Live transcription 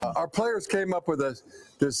our players came up with this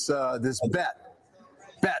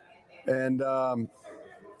bet, and I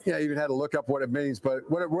even had to look up what it means. But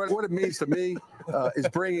what it means to me is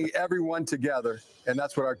bringing everyone together, and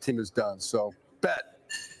that's what our team has done. So bet.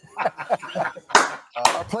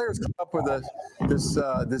 Our players come up with this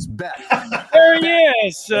bet. There he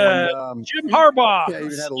is, Jim Harbaugh. Yeah,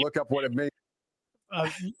 even had to look up what it means.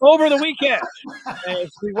 Over the weekend, as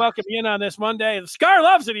we welcome you in on this Monday. Scar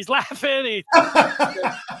loves it. He's laughing.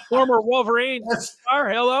 Former Wolverine. Scar,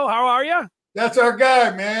 hello. How are you? That's our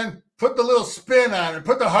guy, man. Put the little spin on it.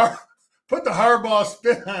 Put the Harbaugh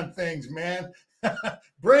spin on things, man.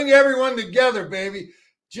 Bring everyone together, baby.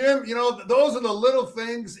 Jim, those are the little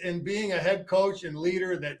things in being a head coach and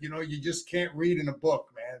leader that, you just can't read in a book,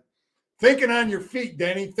 man. Thinking on your feet,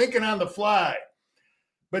 Denny. Thinking on the fly.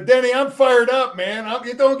 But, Denny, I'm fired up, man.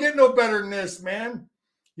 It don't get no better than this, man.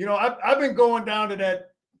 I've been going down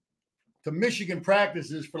to Michigan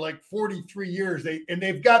practices for like 43 years.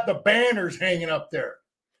 They've got the banners hanging up there.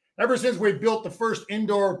 Ever since we built the first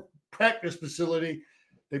indoor practice facility,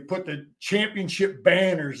 they put the championship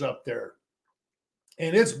banners up there.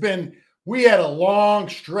 And we had a long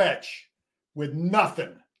stretch with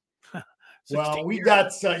nothing. Well, we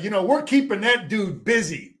got, we're keeping that dude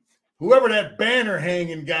busy. Whoever that banner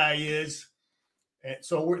hanging guy is. And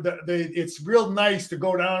so it's real nice to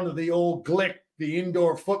go down to the old Glick, the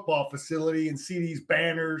indoor football facility, and see these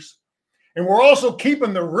banners. And we're also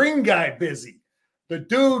keeping the ring guy busy. The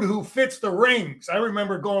dude who fits the rings. I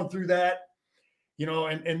remember going through that,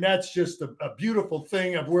 and that's just a beautiful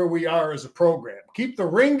thing of where we are as a program. Keep the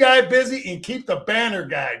ring guy busy and keep the banner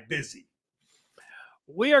guy busy.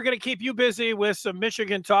 We are going to keep you busy with some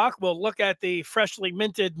Michigan talk. We'll look at the freshly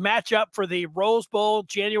minted matchup for the Rose Bowl,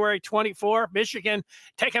 January 24. Michigan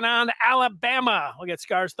taking on Alabama. We'll get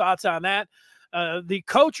Scar's thoughts on that. The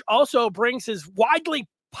coach also brings his widely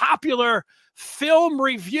popular film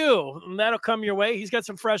review, and that'll come your way. He's got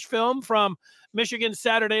some fresh film from Michigan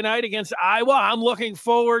Saturday night against Iowa. I'm looking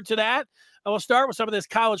forward to that. And we'll start with some of this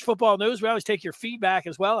college football news. We always take your feedback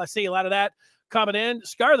as well. I see a lot of that coming in.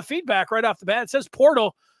 Scar, the feedback right off the bat. It says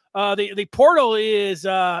portal. The portal is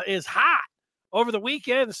hot over the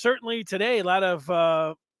weekend. Certainly today, a lot of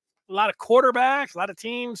quarterbacks, a lot of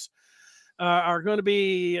teams are going to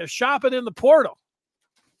be shopping in the portal.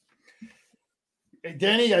 Hey,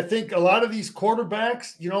 Danny, I think a lot of these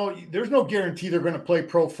quarterbacks, there's no guarantee they're going to play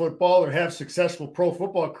pro football or have successful pro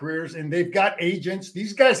football careers, and they've got agents.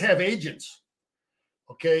 These guys have agents,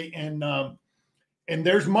 okay, and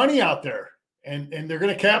there's money out there. And they're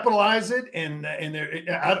going to capitalize it. And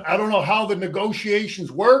I don't know how the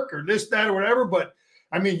negotiations work or this, that, or whatever. But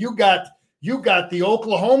I mean, you got the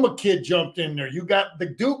Oklahoma kid jumped in there. You got the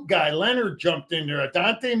Duke guy, Leonard, jumped in there.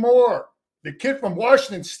 Dante Moore, the kid from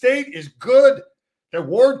Washington State is good. The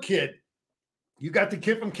Ward kid. You got the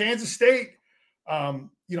kid from Kansas State.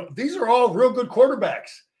 These are all real good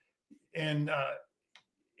quarterbacks, and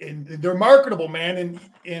they're marketable, man.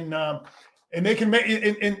 And they can make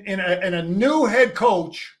in a new head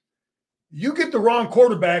coach, you get the wrong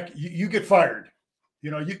quarterback, you get fired.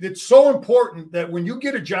 It's so important that when you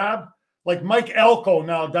get a job like Mike Elko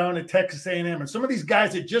now down at Texas A&M, and some of these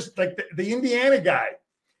guys that just like the Indiana guy,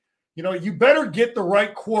 you better get the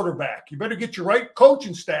right quarterback. You better get your right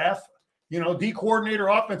coaching staff, D coordinator,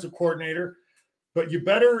 offensive coordinator, but you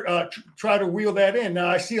better try to wheel that in. Now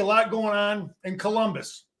I see a lot going on in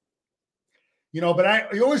Columbus.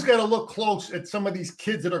 But you always got to look close at some of these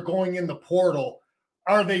kids that are going in the portal.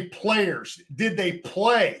 Are they players? Did they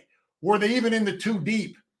play? Were they even in the too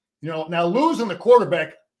deep? Now losing the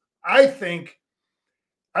quarterback, I think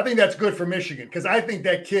that's good for Michigan because I think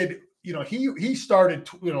that kid, he started,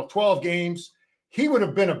 12 games. He would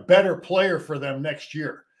have been a better player for them next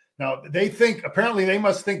year. Now apparently they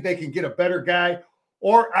must think they can get a better guy.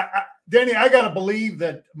 Or Danny, I got to believe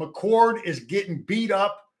that McCord is getting beat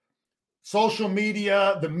up. Social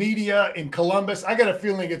media, the media in Columbus, I got a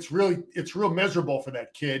feeling it's real miserable for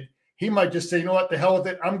that kid. He might just say, you know what, the hell with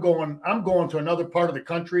it. I'm going to another part of the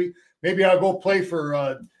country. Maybe I'll go play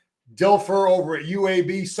for Dilfer over at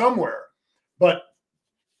UAB somewhere. But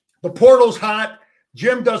the portal's hot.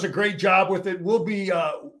 Jim does a great job with it. We'll be,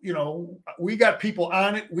 we got people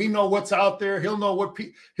on it. We know what's out there. He'll know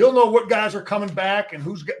what guys are coming back and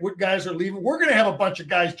what guys are leaving. We're going to have a bunch of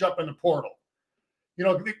guys jump in the portal.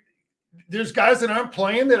 There's guys that aren't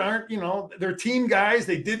playing that aren't, they're team guys.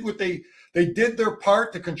 They did what they did their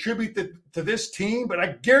part to contribute to this team. But I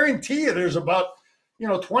guarantee you there's about,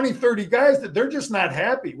 20, 30 guys that they're just not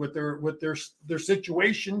happy with their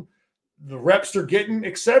situation, the reps they're getting,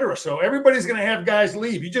 et cetera. So everybody's going to have guys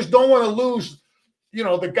leave. You just don't want to lose,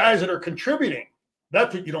 the guys that are contributing.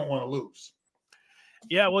 That's what you don't want to lose.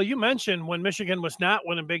 Yeah, well, you mentioned when Michigan was not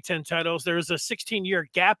winning Big Ten titles, there was a 16-year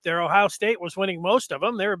gap there. Ohio State was winning most of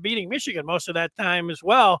them. They were beating Michigan most of that time as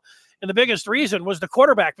well. And the biggest reason was the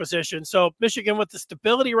quarterback position. So Michigan with the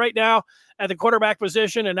stability right now at the quarterback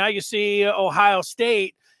position, and now you see Ohio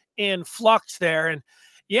State in flux there. And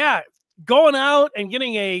yeah, going out and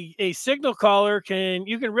getting a signal caller,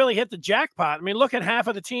 you can really hit the jackpot. I mean, look at half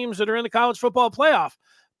of the teams that are in the college football playoff.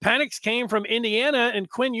 Penix came from Indiana, and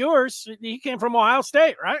Quinn Ewers, he came from Ohio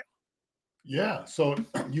State, right? Yeah, so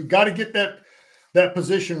you got to get that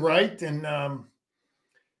position right, and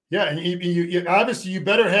and you obviously you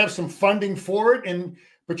better have some funding for it,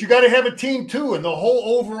 but you got to have a team too, and the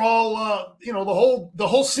whole overall, the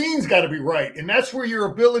whole scene's got to be right, and that's where your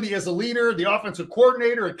ability as a leader, the offensive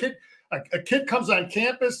coordinator, a kid comes on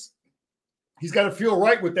campus, he's got to feel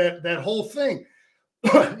right with that whole thing.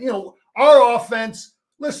 Our offense.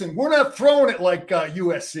 Listen, we're not throwing it like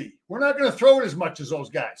USC. We're not going to throw it as much as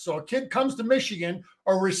those guys. So a kid comes to Michigan,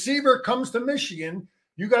 a receiver comes to Michigan,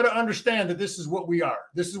 you got to understand that this is what we are.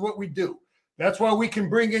 This is what we do. That's why we can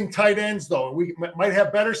bring in tight ends, though. We might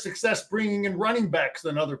have better success bringing in running backs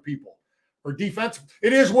than other people or defense.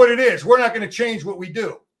 It is what it is. We're not going to change what we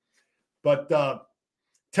do. But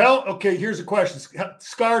here's a question.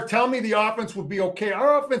 Scar, tell me the offense will be okay.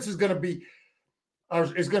 Our offense is going to be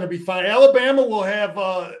fine. Alabama will have,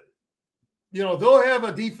 they'll have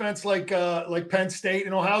a defense like Penn State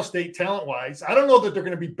and Ohio State talent-wise. I don't know that they're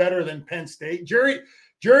going to be better than Penn State.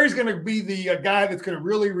 Jerry's going to be the guy that's going to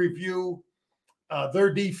really review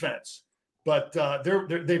their defense. But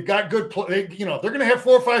they've got good they're going to have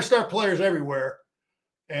 4 or 5-star players everywhere.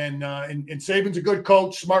 And Saban's a good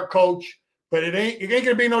coach, smart coach. But it ain't going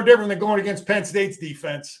to be no different than going against Penn State's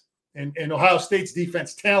defense and Ohio State's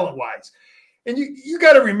defense talent-wise. And you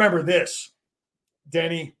got to remember this,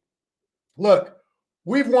 Denny. Look,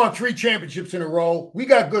 we've won 3 championships in a row. We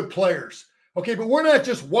got good players. Okay, but we're not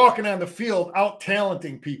just walking on the field out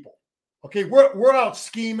talenting people. Okay, we're out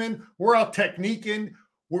scheming. We're out techniquing.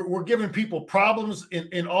 We're giving people problems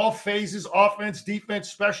in all phases: offense,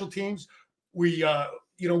 defense, special teams. We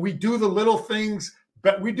do the little things,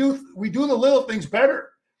 but we do the little things better.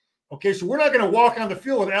 Okay, so we're not going to walk on the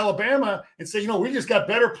field with Alabama and say, we just got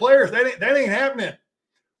better players. That ain't happening.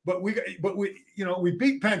 But we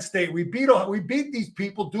beat Penn State. We beat these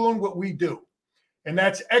people doing what we do, and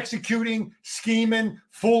that's executing, scheming,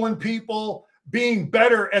 fooling people, being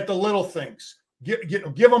better at the little things.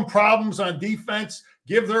 Give them problems on defense.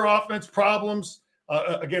 Give their offense problems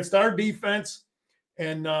against our defense,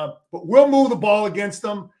 but we'll move the ball against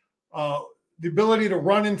them. The ability to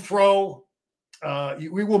run and throw.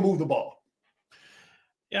 We will move the ball.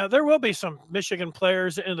 Yeah, there will be some Michigan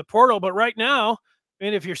players in the portal, but right now,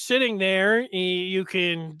 if you're sitting there, you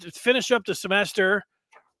can finish up the semester,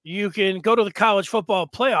 you can go to the college football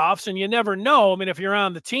playoffs, and you never know. If you're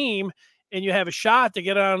on the team and you have a shot to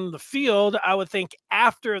get on the field, I would think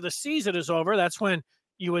after the season is over, that's when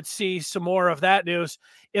you would see some more of that news.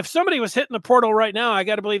 If somebody was hitting the portal right now, I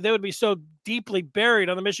got to believe they would be so deeply buried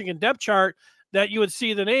on the Michigan depth chart that you would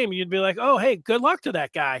see the name, you'd be like, oh, hey, good luck to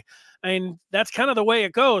that guy. And that's kind of the way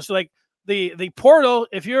it goes. Like the portal,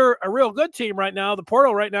 if you're a real good team right now, the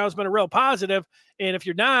portal right now has been a real positive. And if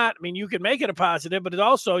you're not, you can make it a positive, but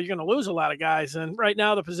also you're going to lose a lot of guys. And right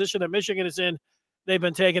now, the position that Michigan is in, they've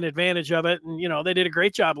been taking advantage of it. And, they did a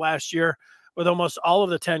great job last year with almost all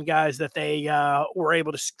of the 10 guys that they were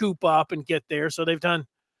able to scoop up and get there. So they've done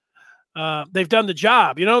the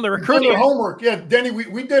job, the recruiting. We did our homework. Yeah, Denny,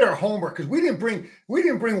 we did our homework because we didn't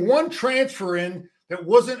bring one transfer in that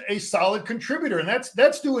wasn't a solid contributor, and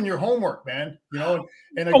that's doing your homework, man.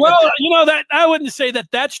 That I wouldn't say that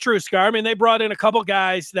that's true, Scar. They brought in a couple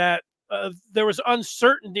guys that there was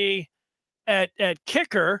uncertainty at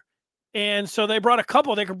kicker, and so they brought a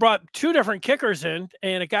couple. They brought 2 different kickers in,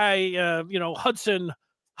 and a guy, Hudson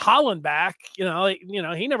Hollenbach,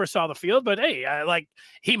 he never saw the field, but hey,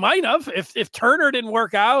 he might have if Turner didn't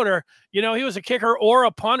work out, or he was a kicker or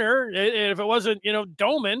a punter, and if it wasn't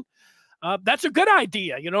Doman, that's a good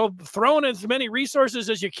idea. Throwing as many resources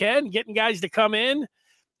as you can, getting guys to come in,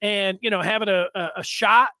 and having a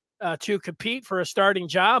shot to compete for a starting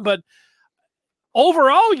job. But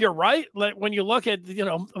overall, you're right. Like when you look at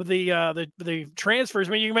the transfers,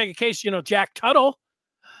 you can make a case. Jack Tuttle.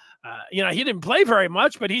 He didn't play very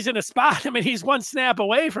much, but he's in a spot. He's one snap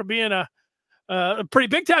away from being a pretty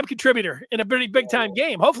big time contributor in a pretty big time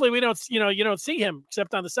game. Hopefully we don't, you don't see him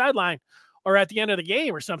except on the sideline or at the end of the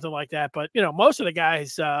game or something like that. But, most of the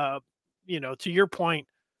guys, to your point,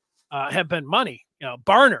 have been money.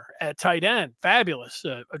 Barner at tight end, fabulous.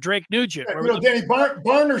 Drake Nugent. Danny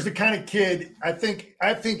Barner's the kind of kid. I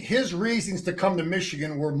think his reasons to come to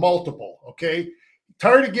Michigan were multiple. Okay,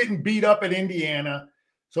 tired of getting beat up at Indiana.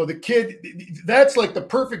 So the kid, that's like the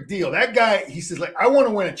perfect deal. That guy, he says, like, I want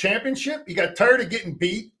to win a championship. He got tired of getting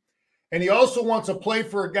beat. And he also wants to play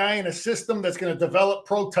for a guy in a system that's going to develop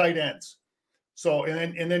pro tight ends. So,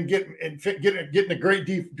 and then getting a great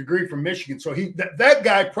degree from Michigan. So that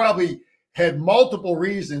guy probably had multiple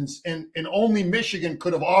reasons, and only Michigan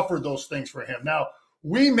could have offered those things for him. Now,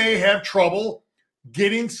 we may have trouble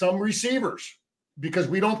getting some receivers because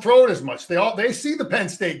we don't throw it as much. They see the Penn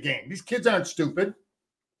State game. These kids aren't stupid.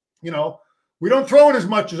 We don't throw it as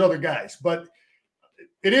much as other guys, but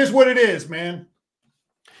it is what it is, man.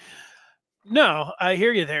 No, I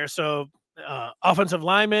hear you there. So offensive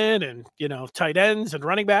linemen and, tight ends and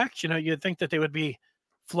running backs, you'd think that they would be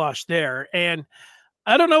flush there. And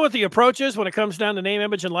I don't know what the approach is when it comes down to name,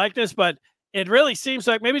 image, and likeness, but it really seems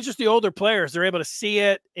like maybe just the older players, they're able to see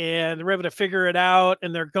it and they're able to figure it out.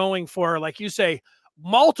 And they're going for, like you say,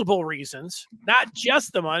 multiple reasons, not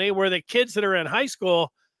just the money, where the kids that are in high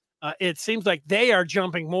school, it seems like they are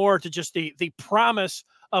jumping more to just the promise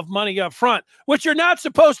of money up front, which you're not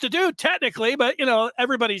supposed to do technically, but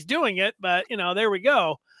everybody's doing it. But there we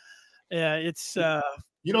go. It's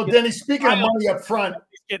Denny, speaking of money up front,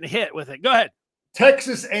 he's getting hit with it. Go ahead.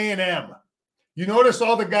 Texas A&M. You notice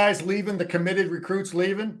all the guys leaving, the committed recruits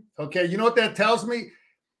leaving. Okay, you know what that tells me?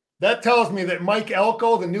 That tells me that Mike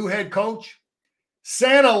Elko, the new head coach,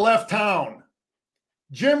 Santa left town.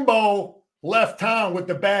 Jimbo left town with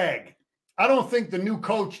the bag. I don't think the new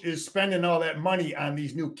coach is spending all that money on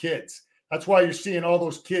these new kids. That's why you're seeing all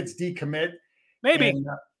those kids decommit. Maybe,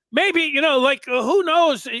 who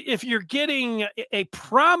knows if you're getting a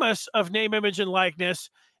promise of name, image, and likeness,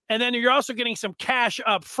 and then you're also getting some cash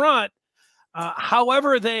up front.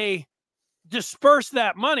 However they disperse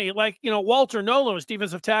that money, like, Walter Nolan was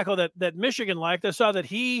defensive tackle that Michigan liked. I saw that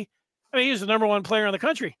he's the number one player in the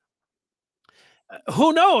country.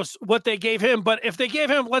 Who knows what they gave him, but if they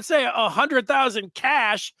gave him, let's say, 100,000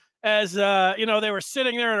 cash, as they were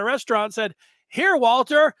sitting there in a restaurant and said, "Here,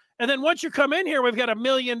 Walter, and then once you come in here, we've got $1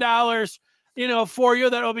 million, for you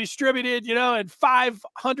that will be distributed, in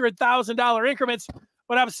 $500,000 increments."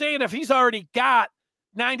 What I'm saying, if he's already got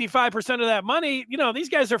 95% of that money, these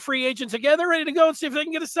guys are free agents again. They're ready to go and see if they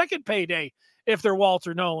can get a second payday if they're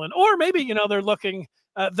Walter Nolan, or maybe they're looking.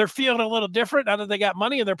 They're feeling a little different now that they got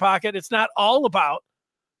money in their pocket. It's not all about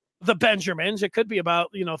the Benjamins. It could be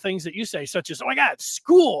about, things that you say, such as, oh my God,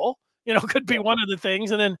 school, could be one of the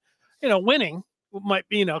things. And then, winning might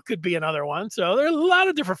be, could be another one. So there are a lot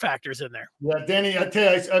of different factors in there. Yeah, Danny, I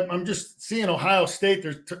tell you, I'm just seeing Ohio State.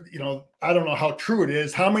 There's, I don't know how true it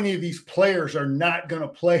is. How many of these players are not going to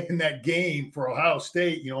play in that game for Ohio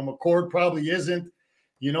State? McCord probably isn't.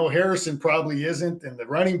 Harrison probably isn't. And the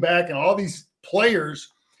running back and all these players,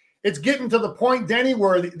 it's getting to the point, Denny,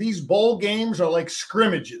 where these bowl games are like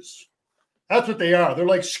scrimmages. That's what they are. They're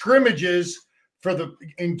like scrimmages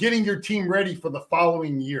in getting your team ready for the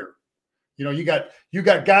following year. You got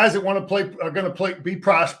guys that want to play, are going to be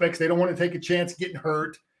prospects. They don't want to take a chance of getting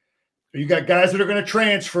hurt. You got guys that are going to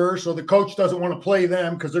transfer, so the coach doesn't want to play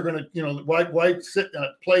them because they're going to, why sit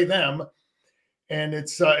play them? And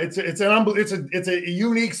it's a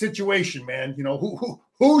unique situation, man.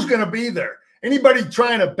 Who's going to be there? Anybody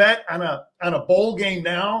trying to bet on a bowl game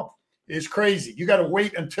now is crazy. You got to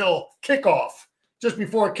wait until kickoff, just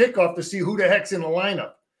before kickoff, to see who the heck's in the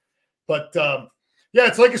lineup. But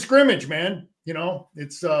it's like a scrimmage, man.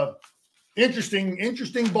 It's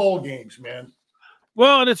interesting bowl games, man.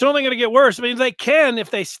 Well, and it's only going to get worse. They can,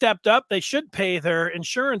 if they stepped up, they should pay their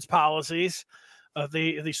insurance policies.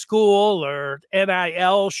 The school or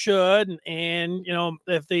NIL should, and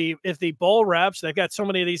if the bowl reps, they've got so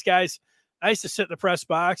many of these guys. I used to sit in the press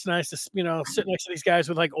box, and I used to, sit next to these guys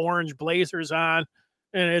with like orange blazers on,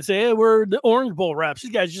 and it's, hey, we're the Orange Bowl reps.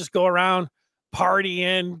 These guys just go around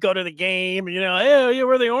partying, go to the game, hey,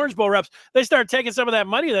 we're the Orange Bowl reps. They start taking some of that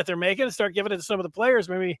money that they're making and start giving it to some of the players.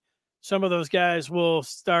 Maybe some of those guys will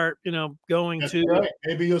start, going That's to. Right.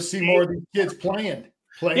 Maybe you'll see more of these kids playing.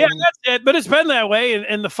 Yeah, that's it. But it's been that way,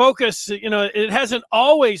 and the focus, it hasn't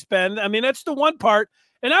always been. That's the one part.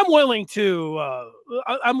 And I'm willing to,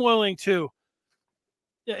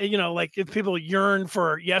 like if people yearn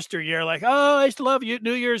for yesteryear, like, oh, I used to love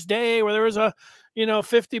New Year's Day where there was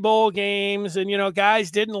 50 bowl games and,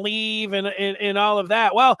 guys didn't leave and all of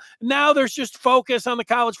that. Well, now there's just focus on the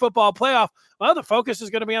college football playoff. Well, the focus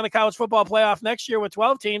is going to be on the college football playoff next year with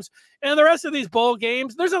 12 teams, and the rest of these bowl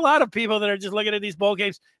games. There's a lot of people that are just looking at these bowl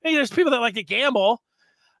games. Hey, there's people that like to gamble.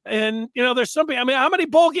 And, there's something. I mean, how many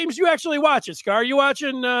bowl games do you actually watch it, Scar? Are you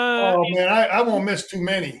watching? Oh, man, I won't miss too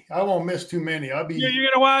many. I'll be. You're going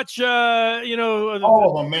to watch,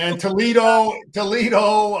 all of them, man. Toledo,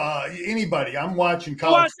 anybody. I'm watching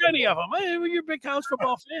college. Watch any of them. You're a big college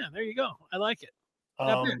football fan. There you go. I like it.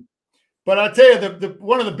 But I'll tell you, the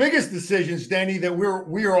one of the biggest decisions, Denny, that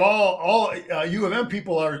we are all U of M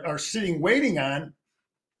people are sitting waiting on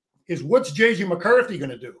is what's JJ McCarthy going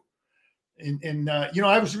to do. And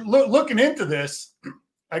I was looking into this.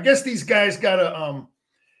 I guess these guys got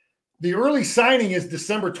the early signing is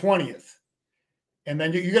December 20th. And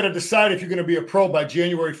then you got to decide if you're going to be a pro by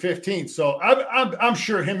January 15th. So I'm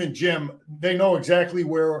sure him and Jim, they know exactly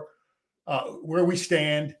where we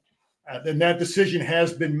stand. And that decision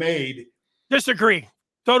has been made. Disagree.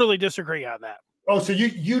 Totally disagree on that. Oh, so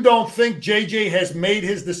you don't think JJ has made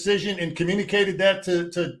his decision and communicated that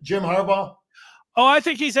to Jim Harbaugh? Oh, I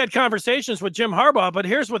think he's had conversations with Jim Harbaugh, but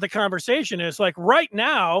here's what the conversation is. Like right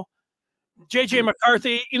now, JJ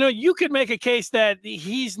McCarthy, you could make a case that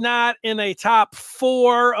he's not in a top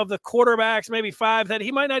 4 of the quarterbacks, maybe 5, that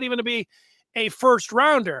he might not even be a first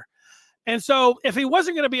rounder. And so if he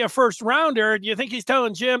wasn't going to be a first rounder, do you think he's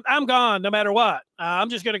telling Jim, I'm gone no matter what? I'm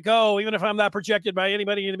just going to go, even if I'm not projected by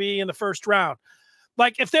anybody to be in the first round.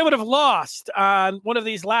 Like if they would have lost on one of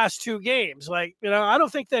these last 2 games, I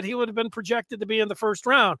don't think that he would have been projected to be in the first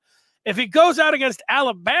round. If he goes out against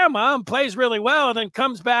Alabama and plays really well and then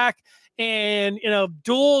comes back and,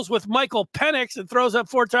 duels with Michael Penix and throws up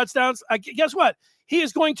 4 touchdowns, guess what? He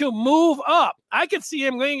is going to move up. I could see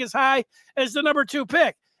him going as high as the number 2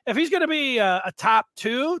 pick. If he's going to be a top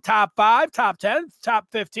 2, top 5, top 10, top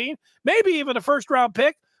 15, maybe even a first-round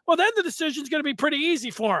pick, well, then the decision's going to be pretty easy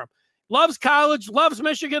for him. Loves college, loves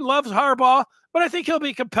Michigan, loves Harbaugh, but I think he'll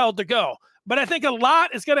be compelled to go. But I think a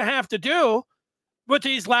lot is going to have to do with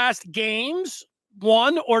these last games,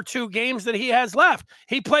 1 or 2 games that he has left.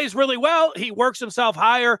 He plays really well. He works himself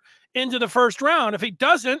higher into the first round. If he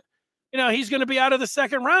doesn't, he's going to be out of the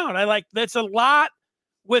second round. That's a lot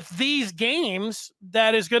with these games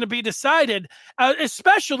that is going to be decided,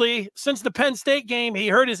 especially since the Penn State game, he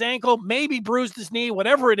hurt his ankle, maybe bruised his knee,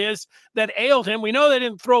 whatever it is that ailed him. We know they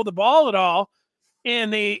didn't throw the ball at all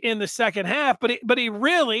in the second half, but he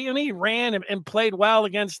really, and he ran and played well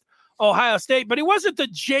against Ohio State, but he wasn't the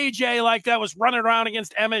JJ like that was running around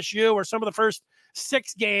against MSU or some of the first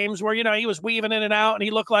 6 games where, he was weaving in and out and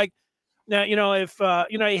he looked like, if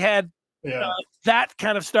he had that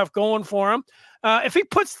kind of stuff going for him. If he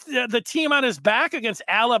puts the team on his back against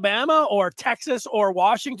Alabama or Texas or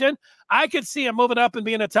Washington, I could see him moving up and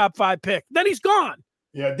being a top 5 pick. Then he's gone.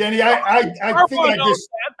 Yeah, Denny, I think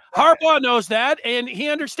Harbaugh knows that, and he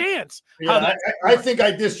understands. Yeah, I think I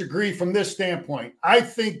disagree from this standpoint. I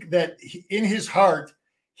think that in his heart,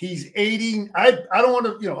 he's 80. I don't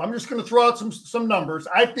want to, I'm just going to throw out some numbers.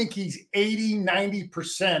 I think he's 80,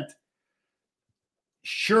 90%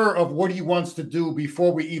 sure of what he wants to do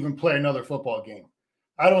before we even play another football game.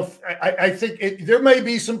 I think there may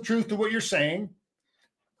be some truth to what you're saying.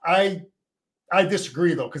 I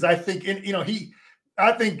disagree though, because I think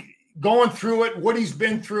I think going through it, what he's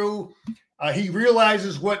been through, he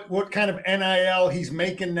realizes what kind of NIL he's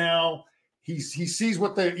making now. He sees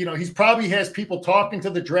what he's probably has people talking to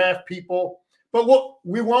the draft people, but what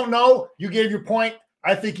we won't know. You gave your point.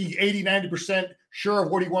 I think he's 80, 90% sure of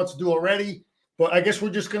what he wants to do already. But I guess we're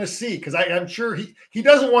just going to see, because I'm sure he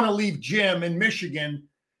doesn't want to leave Jim in Michigan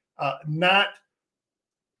not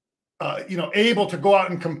able to go out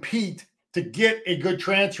and compete to get a good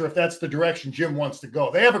transfer if that's the direction Jim wants to go.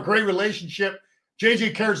 They have a great relationship.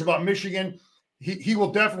 JJ cares about Michigan. He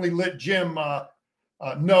will definitely let Jim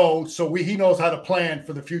know, so he knows how to plan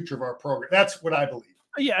for the future of our program. That's what I believe.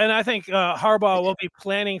 Yeah, and I think Harbaugh will be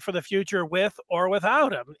planning for the future with or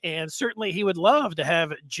without him. And certainly he would love to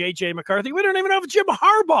have JJ McCarthy. We don't even know if Jim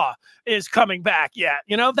Harbaugh is coming back yet.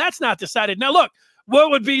 That's not decided. Now, look, what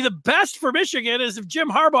would be the best for Michigan is if Jim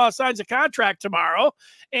Harbaugh signs a contract tomorrow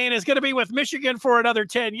and is going to be with Michigan for another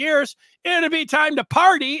 10 years. It'll be time to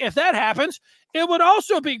party if that happens. It would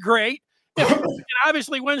also be great if Michigan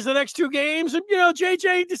obviously wins the next 2 games and,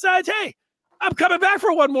 JJ decides, hey, I'm coming back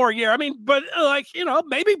for 1 more year. I mean, but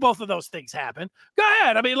maybe both of those things happen. Go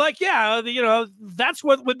ahead. I mean, that's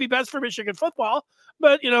what would be best for Michigan football.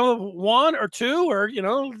 But, 1 or 2 or,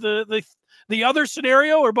 the other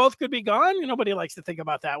scenario where both could be gone. Nobody likes to think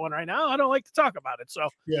about that one right now. I don't like to talk about it. So,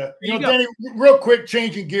 yeah. Danny, real quick,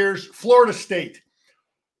 changing gears, Florida State.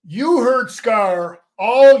 You heard Scar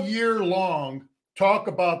all year long talk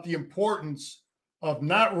about the importance of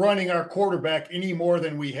not running our quarterback any more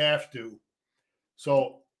than we have to.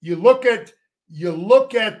 So you look at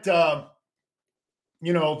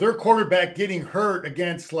their quarterback getting hurt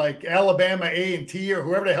against like Alabama A&T or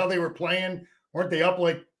whoever the hell they were playing. Weren't they up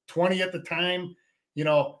like 20 at the time?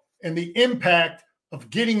 And the impact of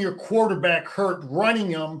getting your quarterback hurt,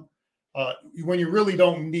 running them when you really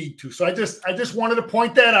don't need to. So I just wanted to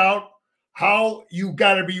point that out, how you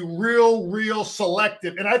got to be real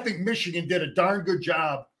selective. And I think Michigan did a darn good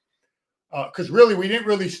job because really we didn't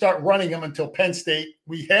really start running them until Penn State.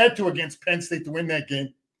 We had to against Penn State to win that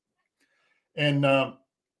game. And,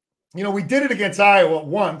 we did it against Iowa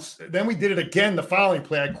once. Then we did it again the following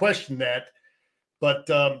play. I questioned that. But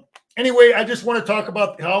anyway, I just want to talk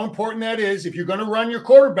about how important that is. If you're going to run your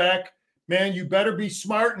quarterback, man, you better be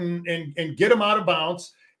smart and get them out of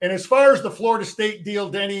bounds. And as far as the Florida State deal,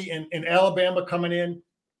 Denny, and Alabama coming in,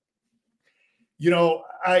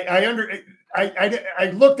 I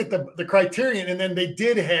looked at the criterion, and then they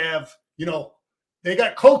did have, they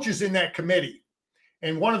got coaches in that committee.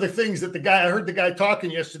 And one of the things that I heard the guy talking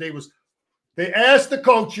yesterday was they asked the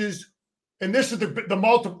coaches, and this is the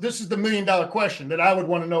 $1 million question that I would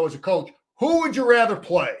want to know as a coach. Who would you rather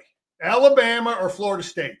play, Alabama or Florida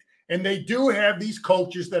State? And they do have these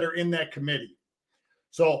coaches that are in that committee.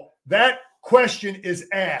 So that question is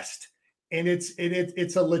asked, and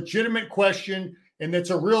it's a legitimate question, and it's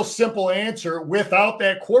a real simple answer. Without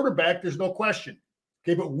that quarterback, there's no question.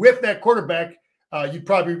 Okay, but with that quarterback, you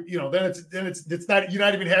probably, then it's not, you're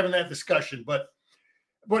not even having that discussion. But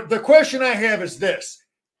the question I have is this: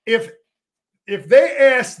 if they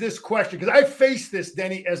ask this question, because I faced this,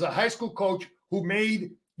 Denny, as a high school coach who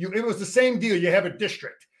made you, it was the same deal. You have a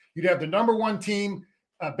district. You'd have the number one team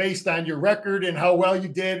based on your record and how well you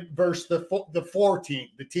did versus the 4 team,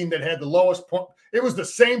 the team that had the lowest point. It was the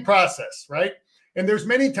same process, right? And there's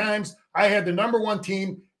many times I had the number one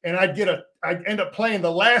team and I'd end up playing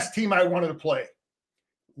the last team I wanted to play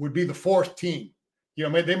would be the 4th team. They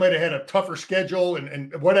might have had a tougher schedule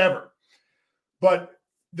and whatever. But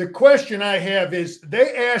the question I have is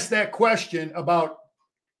they asked that question about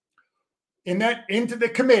into the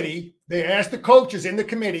committee. They asked the coaches in the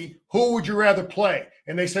committee, who would you rather play?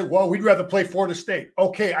 And they said, well, we'd rather play Florida State.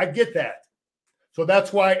 Okay, I get that. So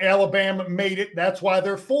that's why Alabama made it. That's why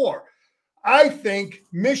they're 4. I think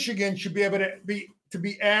Michigan should be able to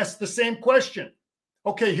be asked the same question.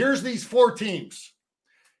 Okay, here's these 4 teams: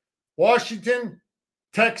 Washington,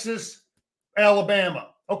 Texas, Alabama.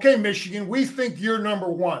 Okay, Michigan, we think you're number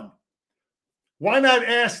 1. Why not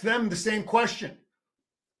ask them the same question?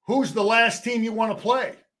 Who's the last team you want to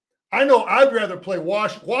play? I know I'd rather play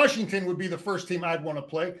Washington would be the first team I'd want to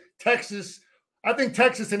play. Texas, I think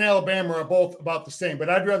Texas and Alabama are both about the same, but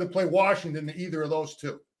I'd rather play Washington than either of those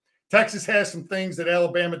two. Texas has some things that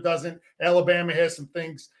Alabama doesn't. Alabama has some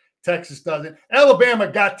things Texas doesn't. Alabama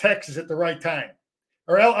got Texas at the right time.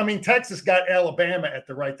 Texas got Alabama at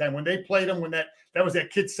the right time. When they played them, when that was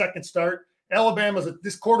that kid's second start,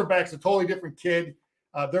 this quarterback's a totally different kid.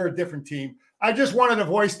 They're a different team. I just wanted to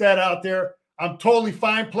voice that out there. I'm totally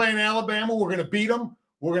fine playing Alabama. We're going to beat them.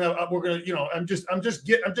 We're going to, I'm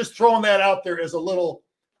just throwing that out there as a little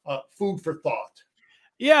food for thought.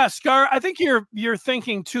 Yeah, Scar, I think you're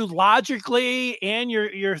thinking too logically, and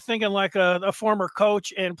you're thinking like a former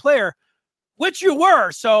coach and player, which you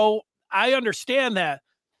were. So I understand that.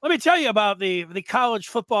 Let me tell you about the College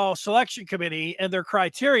Football Selection Committee and their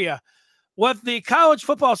criteria. What the College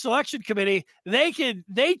Football Selection Committee, they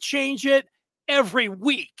change it every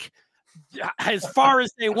week as far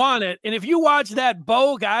as they want it. And if you watch that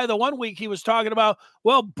Bo guy, the one week he was talking about,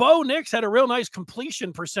 well, Bo Nix had a real nice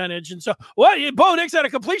completion percentage. And so, Bo Nix had a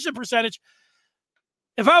completion percentage.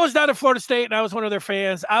 If I was down at Florida State and I was one of their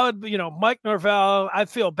fans, I would, Mike Norvell, I'd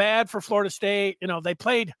feel bad for Florida State. They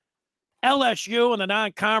played LSU in the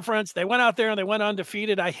non-conference. They went out there and they went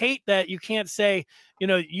undefeated. I hate that you can't say,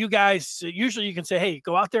 you guys, usually you can say, hey,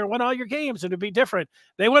 go out there and win all your games and it'd be different.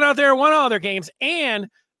 They went out there and won all their games, and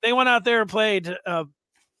they went out there and played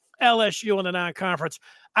LSU in the non-conference.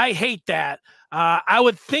 I hate that. I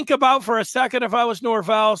would think about for a second if I was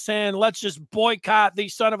Norvell saying, let's just boycott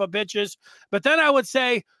these son of a bitches. But then I would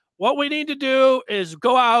say, what we need to do is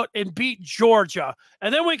go out and beat Georgia.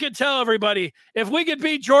 And then we can tell everybody, if we could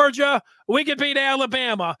beat Georgia, we could beat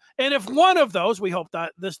Alabama. And if one of those, we hope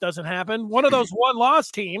that this doesn't happen, one of those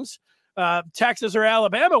one-loss teams, Texas or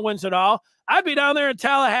Alabama, wins it all, I'd be down there in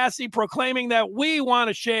Tallahassee proclaiming that we want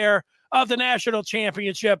a share of the national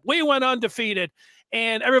championship. We went undefeated.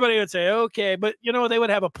 And everybody would say, okay, but, they would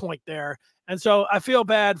have a point there. And so I feel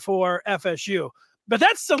bad for FSU. But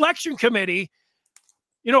that selection committee,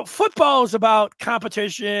 football is about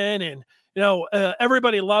competition and,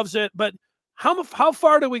 everybody loves it. But how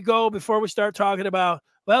far do we go before we start talking about,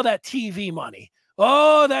 that TV money?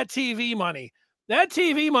 Oh, that TV money. That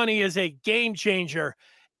TV money is a game changer.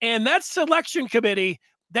 And that selection committee,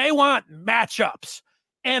 they want matchups.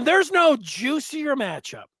 And there's no juicier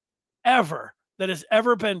matchup ever that has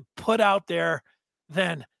ever been put out there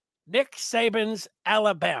than Nick Saban's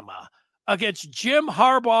Alabama against Jim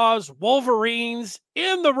Harbaugh's Wolverines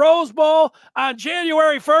in the Rose Bowl on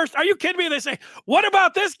January 1st. Are you kidding me? They say, what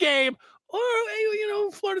about this game? Or,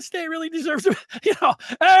 Florida State really deserves it.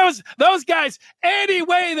 Those guys, any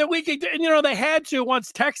way that we could, they had to,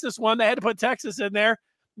 once Texas won, they had to put Texas in there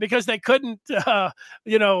because they couldn't, have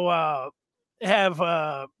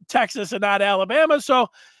Texas and not Alabama. So,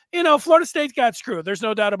 Florida State got screwed. There's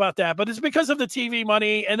no doubt about that. But it's because of the TV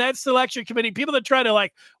money and that selection committee. People that try to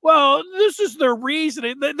this is their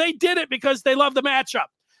reasoning. They did it because they love the matchup.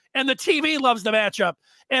 And the TV loves the matchup.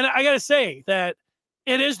 And I got to say that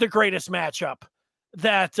it is the greatest matchup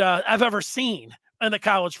that I've ever seen in the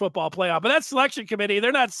college football playoff. But that selection committee,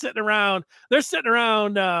 they're not sitting around. They're sitting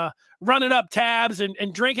around running up tabs and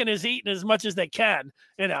drinking and eating as much as they can.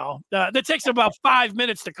 That takes about 5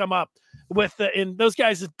 minutes to come up with and those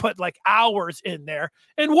guys have put hours in there.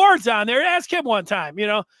 And Ward's on there. Ask him one time,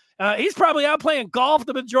 he's probably out playing golf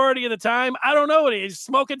the majority of the time. I don't know what he's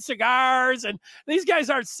smoking cigars, and these guys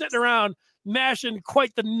aren't sitting around mashing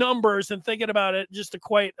quite the numbers and thinking about it just to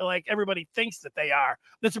quite like everybody thinks that they are.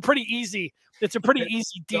 It's a pretty easy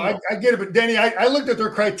deal. No, I get it, but Denny, I looked at their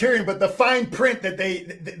criterion, but the fine print that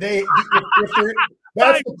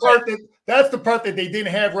that's the part that they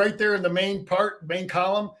didn't have right there in the main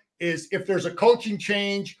column is if there's a coaching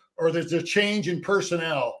change or there's a change in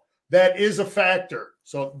personnel, that is a factor.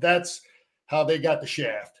 So that's how they got the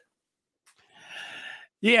shaft.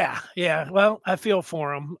 Yeah. Well, I feel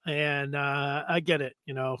for them, and I get it,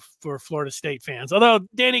 for Florida State fans. Although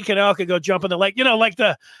Danny Cannell could go jump in the lake,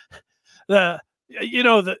 it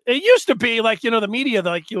used to be the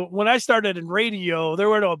media, when I started in radio, there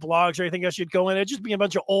were no blogs or anything else you'd go in. It'd just be a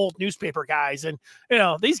bunch of old newspaper guys. And,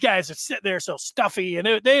 these guys are sitting there so stuffy, and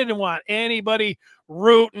they didn't want anybody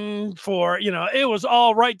rooting for, it was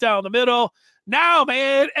all right down the middle. Now,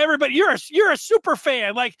 man, everybody, you're a super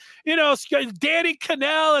fan. Danny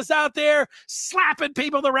Cannell is out there slapping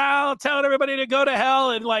people around, telling everybody to go to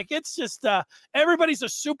hell. And it's just everybody's a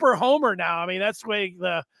super homer now. I mean, that's the way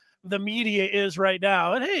the media is right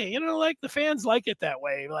now. And hey, the fans like it that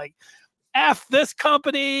way. F this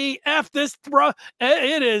company, F this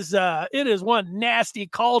it is one nasty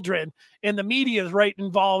cauldron, and the media is right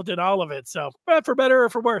involved in all of it. So, for better or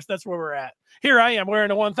for worse, that's where we're at. Here I am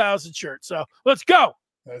wearing a 1,000 shirt. So let's go.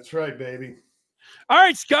 That's right, baby. All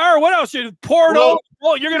right, Scar, what else? You poured over.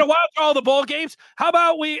 Well, you're going to watch all the bowl games. How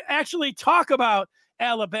about we actually talk about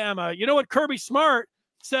Alabama? You know what? Kirby Smart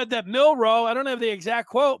said that Milroe, I don't have the exact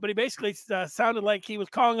quote, but he basically sounded like he was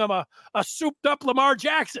calling him a souped up Lamar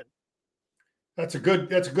Jackson. That's a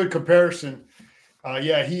good comparison.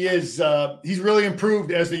 He is. He's really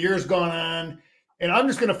improved as the year's gone on. And I'm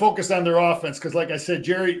just going to focus on their offense because, like I said,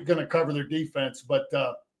 Jerry's going to cover their defense. But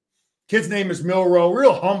kid's name is Milroe,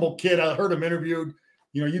 real humble kid. I heard him interviewed.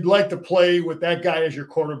 You'd like to play with that guy as your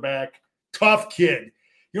quarterback. Tough kid.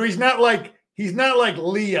 He's not like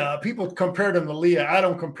Leah. People compared him to Leah. I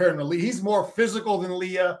don't compare him to Leah. He's more physical than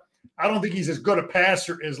Leah. I don't think he's as good a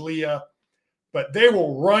passer as Leah. But they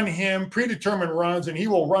will run him, predetermined runs, and he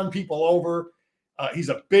will run people over. He's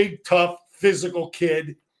a big, tough, physical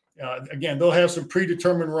kid. Again, they'll have some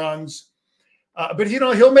predetermined runs. But,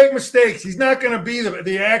 he'll make mistakes. He's not going to be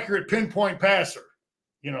the accurate pinpoint passer.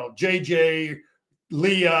 JJ,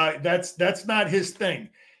 Leah, that's not his thing.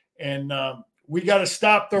 And we got to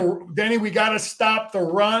stop the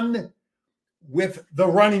run with the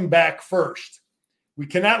running back first. We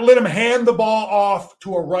cannot let them hand the ball off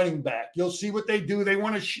to a running back. You'll see what they do. They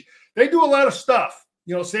want to they do a lot of stuff.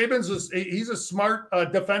 He's a smart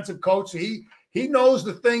defensive coach. He knows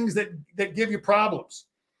the things that give you problems.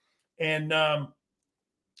 And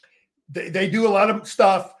they do a lot of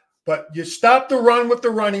stuff, but you stop the run with the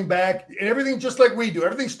running back and everything just like we do.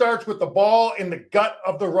 Everything starts with the ball in the gut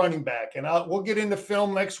of the running back. And we'll get into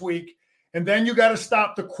film next week. And then you got to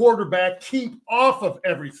stop the quarterback, keep off of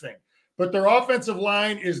everything. But their offensive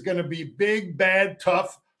line is going to be big, bad,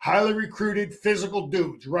 tough, highly recruited, physical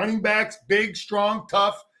dudes. Running backs, big, strong,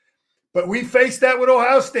 tough. But we faced that with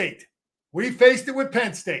Ohio State. We faced it with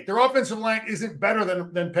Penn State. Their offensive line isn't better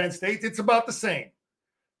than Penn State. It's about the same.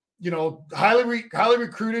 Highly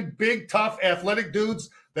recruited, big, tough, athletic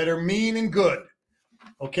dudes that are mean and good.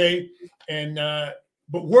 Okay? And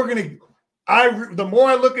but the more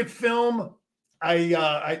I look at film,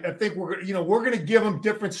 I think we're going to give them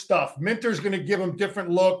different stuff. Minter's going to give them different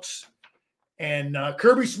looks. And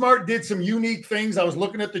Kirby Smart did some unique things. I was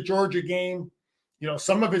looking at the Georgia game.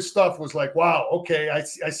 some of his stuff was like, wow, okay,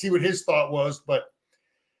 I see what his thought was. But,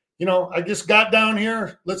 I just got down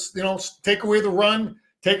here. Let's, take away the run,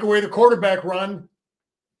 take away the quarterback run.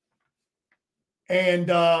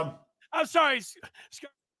 And I'm sorry.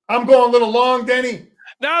 I'm going a little long, Denny.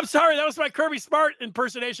 No, I'm sorry. That was my Kirby Smart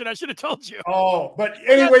impersonation. I should have told you. Oh, but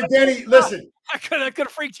anyway, Denny, listen. I could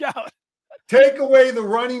have freaked you out. Take away the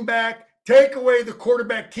running back. Take away the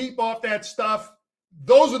quarterback. Keep off that stuff.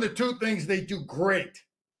 Those are the two things they do great.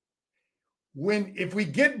 If we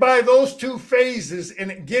get by those two phases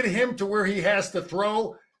and get him to where he has to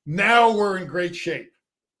throw, now we're in great shape.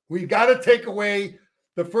 We've got to take away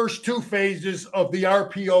the first two phases of the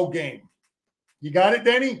RPO game. You got it,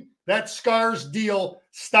 Denny? That's Scar's deal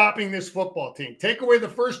stopping this football team. Take away the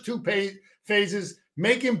first two phases,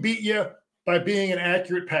 make him beat you by being an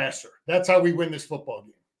accurate passer. That's how we win this football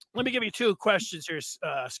game. Let me give you two questions here,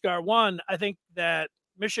 Scar. One, I think that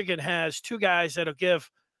Michigan has two guys that'll give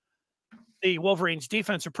the Wolverines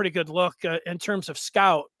defense a pretty good look in terms of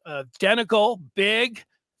scout. Identical, big,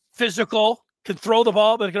 physical, can throw the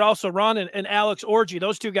ball, but could also run. And Alex Orji,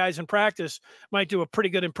 those two guys in practice might do a pretty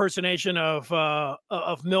good impersonation of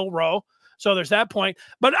Milroe. So there's that point.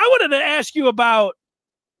 But I wanted to ask you about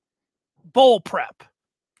bowl prep,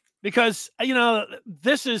 because,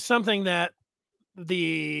 this is something that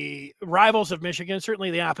the rivals of Michigan,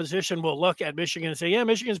 certainly the opposition, will look at Michigan and say, yeah,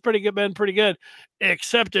 Michigan's been pretty good,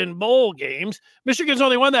 except in bowl games. Michigan's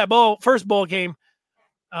only won that first bowl game,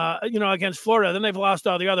 against Florida. Then they've lost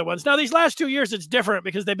all the other ones. Now, these last 2 years, it's different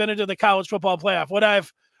because they've been into the college football playoff. Would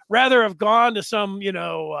I've rather have gone to some,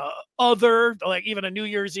 other, like even a New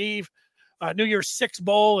Year's Eve, New Year's Six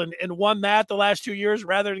bowl and won that the last 2 years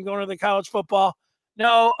rather than going to the college football?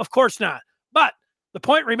 No, of course not. But the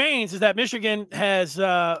point remains is that Michigan has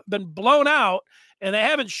been blown out and they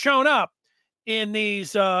haven't shown up in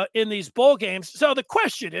these bowl games. So the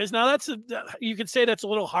question is, now you could say that's a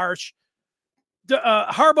little harsh.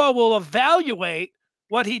 Harbaugh will evaluate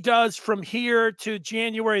what he does from here to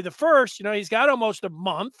January the 1st. He's got almost a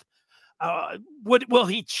month. Will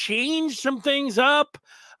he change some things up?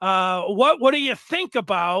 What do you think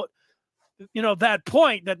about, that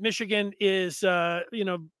point that Michigan is, the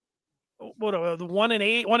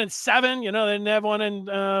 1-8, 1-7, they didn't have one in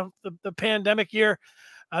the pandemic year.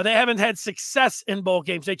 They haven't had success in bowl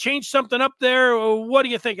games. They changed something up there. What do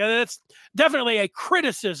you think? That's definitely a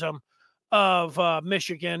criticism of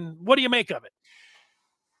Michigan. What do you make of it?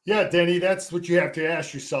 Yeah, Denny, that's what you have to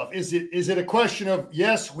ask yourself. Is it a question of,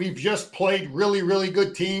 yes, we've just played really, really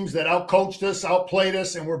good teams that outcoached us, outplayed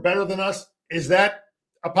us, and were better than us? Is that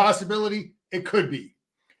a possibility? It could be.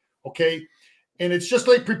 Okay. And it's just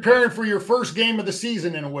like preparing for your first game of the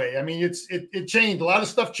season in a way. I mean, it changed. A lot of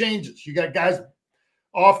stuff changes. You got guys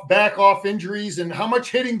back off injuries, and how much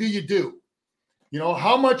hitting do you do?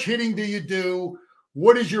 How much hitting do you do?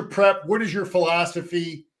 What is your prep? What is your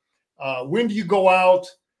philosophy? When do you go out?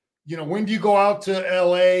 When do you go out to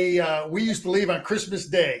LA? We used to leave on Christmas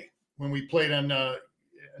Day when we played on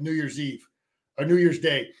New Year's Eve or New Year's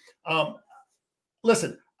Day.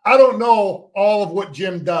 Listen, I don't know all of what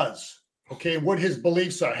Jim does. Okay, what his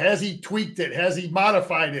beliefs are. Has he tweaked it? Has he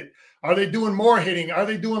modified it? Are they doing more hitting? Are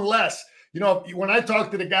they doing less? When I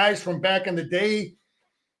talk to the guys from back in the day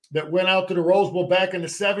that went out to the Rose Bowl back in the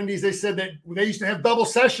 70s, they said that they used to have double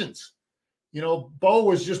sessions. Bo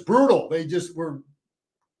was just brutal. They just were,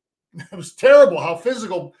 it was terrible how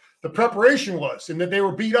physical the preparation was and that they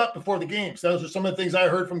were beat up before the games. Those are some of the things I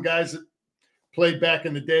heard from guys that played back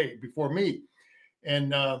in the day before me.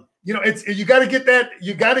 And, you got to get that.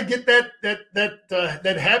 You got to get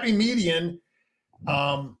that happy median.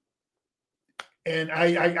 And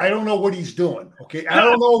I don't know what he's doing. Okay, I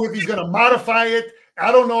don't know if he's going to modify it.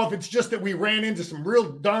 I don't know if it's just that we ran into some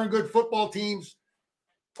real darn good football teams.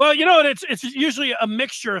 Well, it's usually a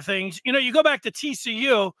mixture of things. You go back to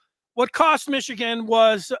TCU. What cost Michigan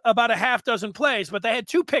was about a half dozen plays, but they had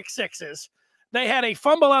 2 pick sixes. They had a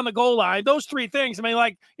fumble on the goal line. Those 3 things. I mean,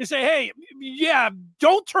 like you say, hey, yeah,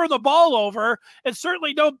 don't turn the ball over, and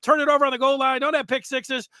certainly don't turn it over on the goal line. Don't have pick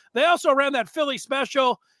sixes. They also ran that Philly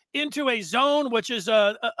special into a zone, which is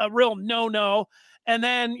a real no-no. And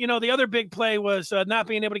then, the other big play was not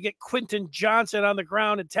being able to get Quentin Johnson on the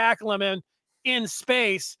ground and tackle him in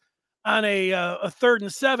space on a 3rd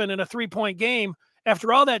and 7 in a 3-point game.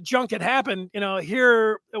 After all that junk had happened,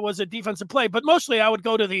 here it was a defensive play. But mostly I would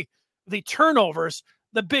go to the turnovers,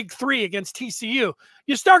 the big 3 against TCU.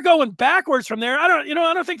 You start going backwards from there. I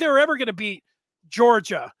don't think they were ever going to beat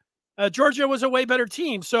Georgia. Georgia was a way better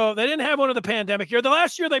team, so they didn't have one of the pandemic year. The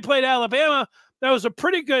last year they played Alabama, that was a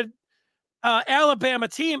pretty good Alabama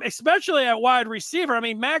team, especially at wide receiver. I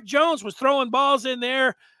mean, Mac Jones was throwing balls in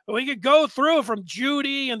there. We could go through from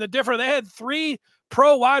Judy and the different. They had 3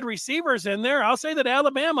 pro wide receivers in there. I'll say that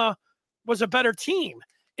Alabama was a better team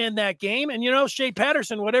in that game. And, Shea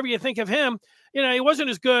Patterson, whatever you think of him, he wasn't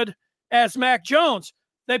as good as Mac Jones.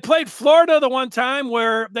 They played Florida the one time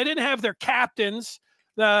where they didn't have their captains.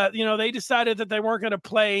 They decided that they weren't going to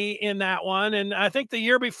play in that one. And I think the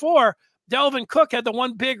year before, Delvin Cook had the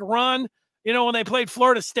one big run, when they played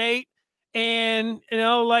Florida State. And,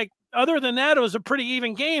 other than that, it was a pretty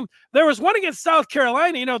even game. There was one against South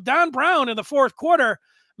Carolina, Don Brown in the fourth quarter.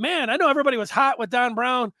 Man, I know everybody was hot with Don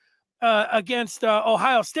Brown against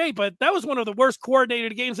Ohio State, but that was one of the worst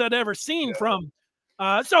coordinated games I'd ever seen from.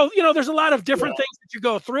 So, there's a lot of different things that you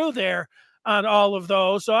go through there on all of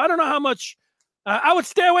those. So I don't know how much I would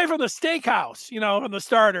stay away from the steakhouse, from the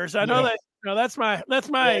starters. I know that, that's my.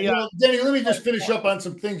 Danny, let me just finish up on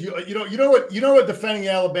some things. You know what defending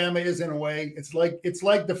Alabama is in a way. It's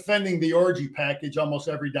like defending the orgy package almost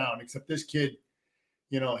every down, except this kid,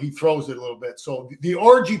 he throws it a little bit. So the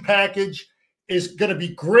orgy package is going to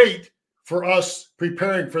be great for us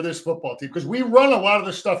preparing for this football team because we run a lot of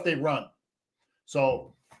the stuff they run.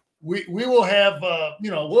 So we will have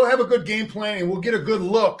we'll have a good game plan and we'll get a good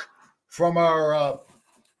look from our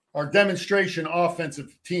demonstration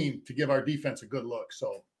offensive team to give our defense a good look.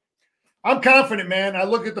 So I'm confident, man. I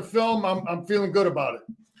look at the film. I'm feeling good about it.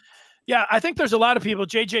 Yeah, I think there's a lot of people.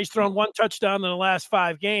 JJ's thrown 1 touchdown in the last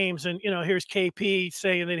 5 games. And, here's KP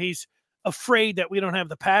saying that he's afraid that we don't have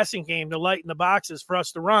the passing game to lighten the boxes for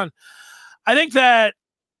us to run. I think that,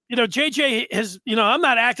 JJ has, I'm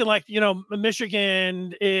not acting like,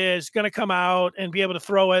 Michigan is going to come out and be able to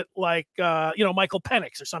throw it like, Michael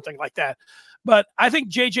Penix or something like that. But I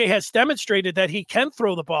think JJ has demonstrated that he can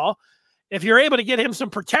throw the ball if you're able to get him some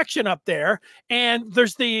protection up there. And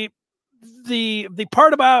there's the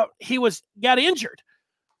part about he got injured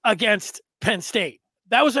against Penn State.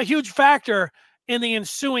 That was a huge factor in the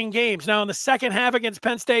ensuing games. Now in the second half against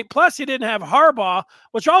Penn State, plus he didn't have Harbaugh,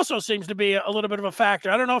 which also seems to be a little bit of a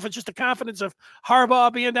factor. I don't know if it's just the confidence of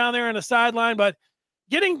Harbaugh being down there on the sideline, but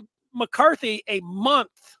getting McCarthy a month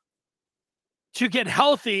to get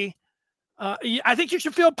healthy, I think you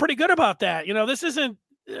should feel pretty good about that. This isn't,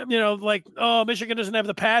 like, oh, Michigan doesn't have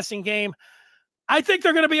the passing game. I think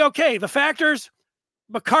they're going to be okay. The factors,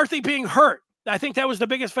 McCarthy being hurt, I think that was the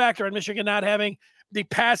biggest factor in Michigan not having the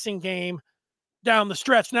passing game down the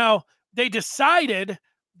stretch. Now, they decided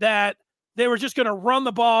that they were just going to run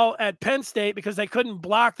the ball at Penn State because they couldn't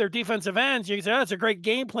block their defensive ends. You can say, oh, that's a great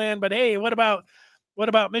game plan, but hey, what about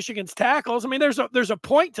Michigan's tackles? I mean, there's a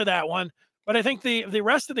point to that one, but I think the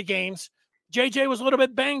rest of the games, JJ was a little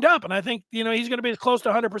bit banged up, and I think, he's going to be as close to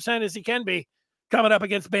 100% as he can be coming up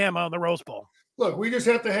against Bama on the Rose Bowl. Look, we just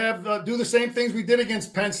have to do the same things we did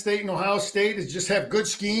against Penn State and Ohio State is just have good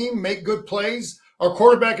scheme, make good plays. Our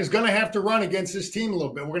quarterback is going to have to run against this team a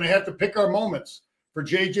little bit. We're going to have to pick our moments for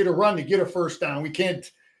JJ to run to get a first down. We can't,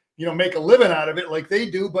 make a living out of it like they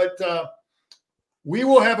do, but we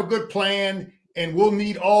will have a good plan, and we'll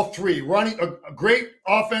need all 3. Running a great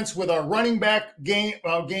offense with our running back game,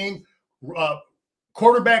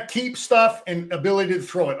 quarterback keep stuff, and ability to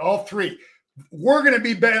throw it, all 3. We're going to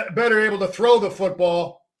be better able to throw the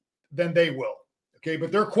football than they will, okay?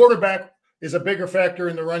 But their quarterback is a bigger factor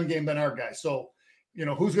in the run game than our guy. So,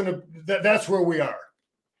 who's going to that's where we are.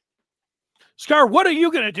 Scar, what are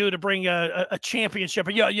you going to do to bring a championship?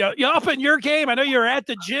 You up in your game? I know you're at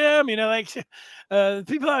the gym,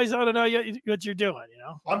 people always want to know what you're doing,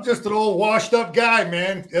 I'm just an old washed up guy,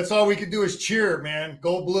 man. That's all we can do is cheer, man.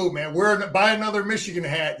 Go blue, man. Buy another Michigan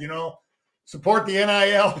hat, support the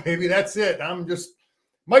NIL, baby. That's it.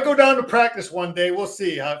 Might go down to practice one day. We'll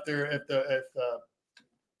see if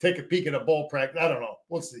take a peek at a bowl practice. I don't know.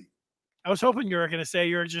 We'll see. I was hoping you were going to say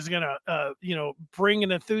you're just going to, bring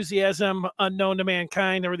an enthusiasm unknown to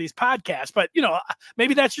mankind over these podcasts. But,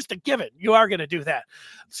 maybe that's just a given. You are going to do that.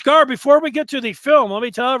 Scar, before we get to the film, let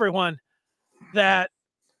me tell everyone that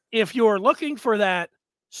if you're looking for that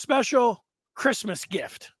special Christmas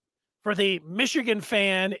gift for the Michigan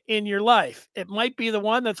fan in your life, it might be the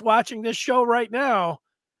one that's watching this show right now.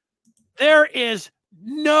 There is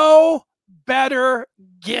no better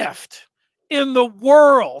gift in the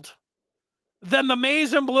world than the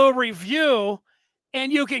Maize and Blue Review,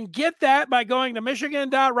 and you can get that by going to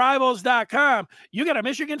michigan.rivals.com. You got a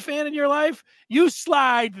Michigan fan in your life, you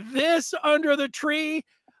slide this under the tree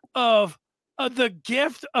of the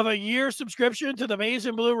gift of a year subscription to the Maize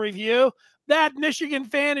and Blue Review. That Michigan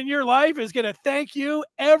fan in your life is going to thank you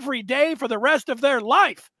every day for the rest of their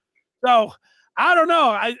life. So I don't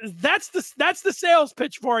know. That's the sales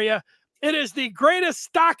pitch for you. It is the greatest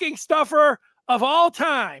stocking stuffer of all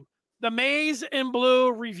time. The Maize and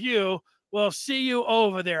Blue Review will see you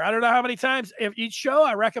over there. I don't know how many times if each show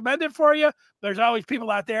I recommend it for you. There's always people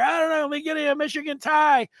out there. I don't know. Let me get a Michigan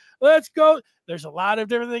tie. Let's go. There's a lot of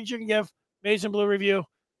different things you can give. Maize and Blue Review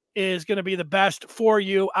is going to be the best for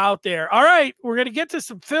you out there. All right. We're going to get to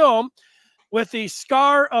some film with the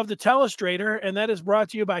Scar of the Telestrator, and that is brought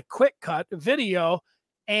to you by Quick Cut Video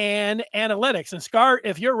and Analytics. And Scar,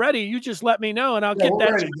 if you're ready, you just let me know, and I'll get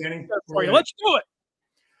that ready, Danny. for you. Let's do it.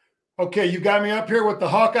 Okay, you got me up here with the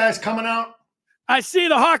Hawkeyes coming out. I see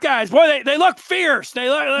the Hawkeyes. Boy, they look fierce. They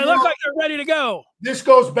look like they're ready to go. This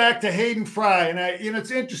goes back to Hayden Fry, and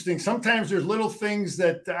it's interesting. Sometimes there's little things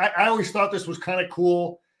that I always thought this was kind of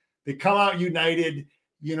cool. They come out united.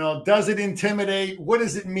 Does it intimidate? What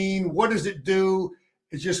does it mean? What does it do?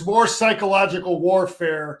 It's just more psychological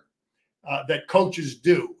warfare that coaches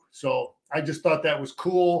do. So I just thought that was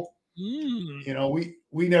cool. We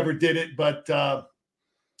never did it, but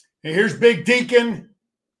here's Big Deacon.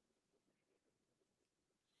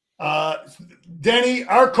 Denny,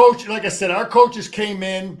 our coach, like I said, our coaches came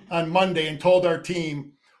in on Monday and told our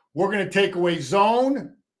team, we're going to take away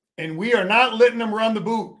zone, and we are not letting them run the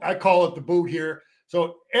boot. I call it the boot here.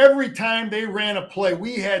 So every time they ran a play,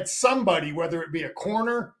 we had somebody, whether it be a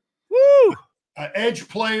corner, an edge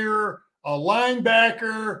player, a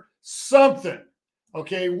linebacker, something.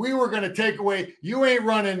 Okay, we were going to take away. You ain't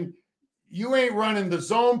running the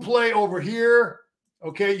zone play over here.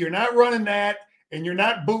 Okay, you're not running that, and you're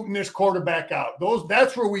not booting this quarterback out.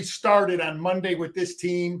 That's where we started on Monday with this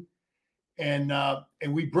team, and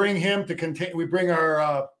we bring him to contain. We bring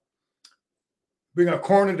our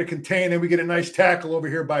corner to contain, and we get a nice tackle over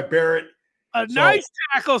here by Barrett. Nice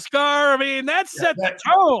tackle, Scar. I mean, that set the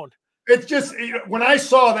tone. It's just, when I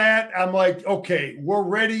saw that, I'm like, okay, we're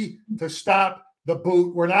ready to stop the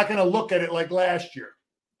boot. We're not going to look at it like last year.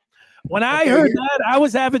 When I heard that, I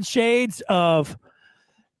was having shades of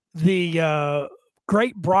the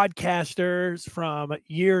great broadcasters from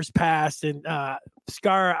years past. And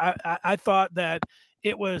Scar, I thought that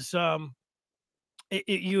it was,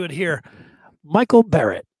 you would hear Michael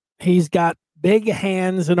Barrett. He's got big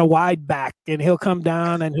hands and a wide back, and he'll come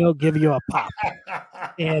down and he'll give you a pop.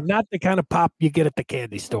 And not the kind of pop you get at the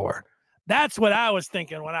candy store. That's what I was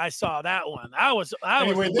thinking when I saw that one. I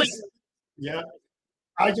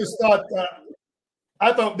just thought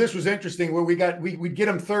I thought this was interesting where we'd get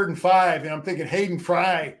them 3rd and 5, and I'm thinking Hayden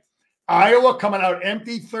Fry, Iowa coming out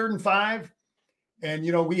empty 3rd and 5. And,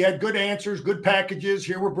 we had good answers, good packages.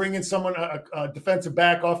 Here we're bringing someone, a defensive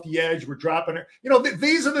back off the edge. We're dropping it.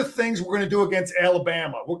 These are the things we're going to do against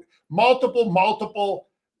Alabama. Multiple,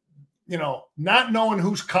 not knowing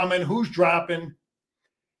who's coming, who's dropping.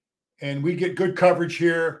 And we get good coverage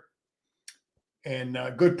here and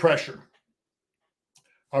good pressure.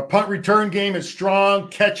 Our punt return game is strong,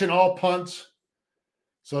 catching all punts.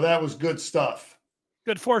 So that was good stuff.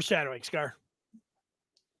 Good foreshadowing, Scar.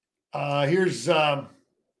 Here's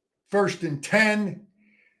 1st and 10,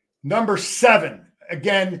 number 7.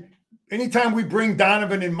 Again, anytime we bring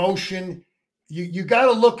Donovan in motion, you got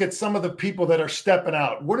to look at some of the people that are stepping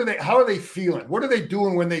out. How are they feeling? What are they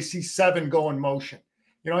doing when they see 7 go in motion?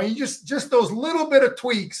 You just those little bit of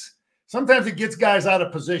tweaks. Sometimes it gets guys out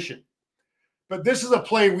of position. But this is a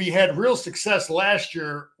play we had real success last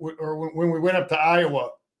year, or when we went up to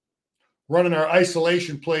Iowa, running our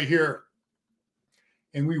isolation play here.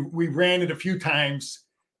 And we ran it a few times,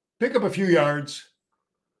 pick up a few yards.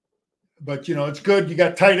 But, it's good. You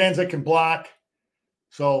got tight ends that can block.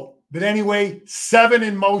 So, but anyway, 7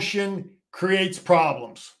 in motion creates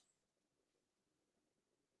problems.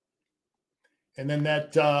 And then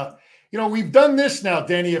that, we've done this now,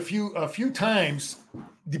 Danny, a few times,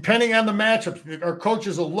 depending on the matchup. Our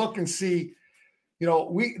coaches will look and see,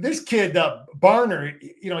 this kid,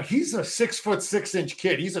 Barner, he's a 6'6"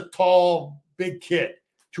 kid. He's a tall, big kid.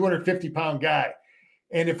 250-pound guy.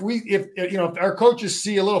 And if our coaches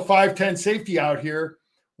see a little 5'10" safety out here,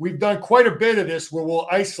 we've done quite a bit of this where we'll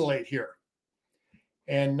isolate here.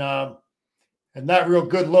 And not real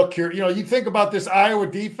good look here. You think about this Iowa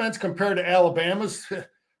defense compared to Alabama's,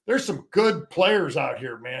 there's some good players out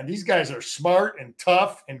here, man. These guys are smart and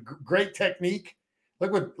tough and great technique.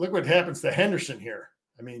 Look what happens to Henderson here.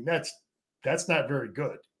 I mean, that's not very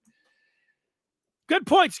good. Good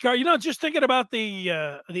point, Scar. Just thinking about the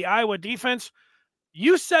Iowa defense,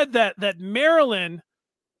 you said that Maryland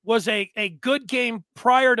was a good game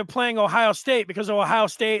prior to playing Ohio State because of Ohio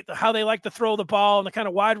State, how they like to throw the ball and the kind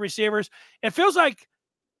of wide receivers. It feels like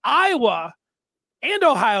Iowa and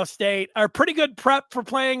Ohio State are pretty good prep for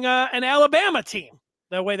playing an Alabama team,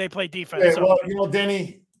 the way they play defense. Yeah, well,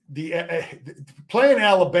 Denny, playing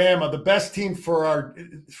Alabama, the best team for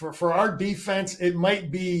our defense, it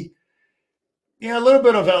might be a little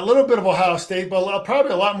bit of Ohio State, but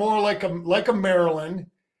probably a lot more like a Maryland.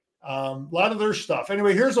 A lot of their stuff.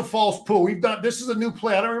 Anyway, here's a false pull. This is a new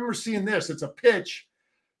play. I don't remember seeing this. It's a pitch.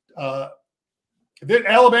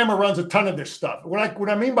 Alabama runs a ton of this stuff. What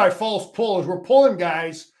I mean by false pull is we're pulling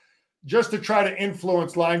guys just to try to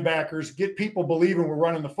influence linebackers, get people believing we're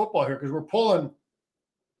running the football here, because we're pulling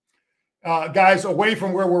guys away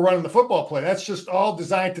from where we're running the football play. That's just all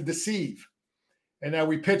designed to deceive. And now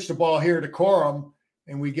we pitch the ball here to Corum,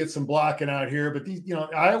 and we get some blocking out here. But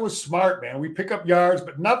Iowa's smart, man. We pick up yards,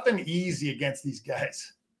 but nothing easy against these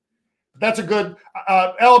guys. That's a good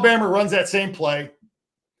Alabama runs that same play.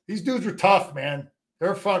 These dudes are tough, man.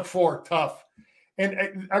 They're front four, tough.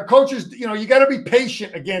 And our coaches, you got to be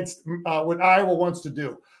patient against what Iowa wants to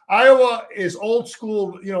do. Iowa is old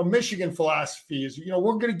school, Michigan philosophy is,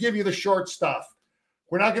 we're going to give you the short stuff.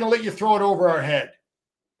 We're not going to let you throw it over our head.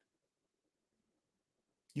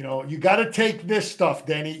 You got to take this stuff,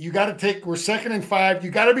 Denny. We're 2nd and 5.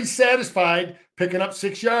 You got to be satisfied picking up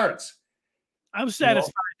 6 yards. I'm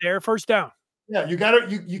satisfied there. First down. Yeah,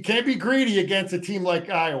 you can't be greedy against a team like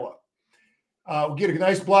Iowa. We get a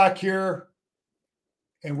nice block here,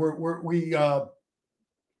 and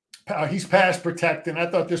he's pass protecting. I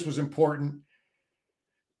thought this was important.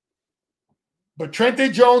 But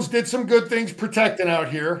Trente Jones did some good things protecting out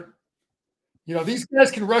here. These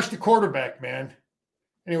guys can rush the quarterback, man.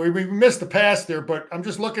 Anyway, we missed the pass there, but I'm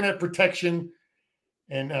just looking at protection.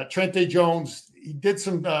 And Trente Jones, he did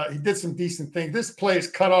some decent things. This play is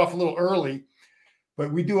cut off a little early,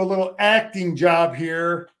 but we do a little acting job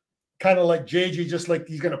here, kind of like JJ, just like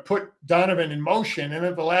he's going to put Donovan in motion. And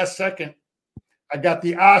at the last second, I got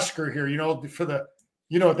the Oscar here, for the,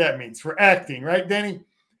 what that means, for acting, right, Danny?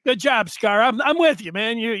 Good job, Scar. I'm with you,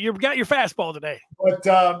 man. You got your fastball today.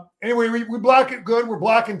 But anyway, we block it good. We're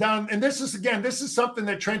blocking down. And this is something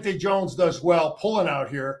that Trente Jones does well, pulling out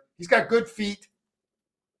here. He's got good feet.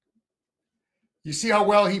 You see how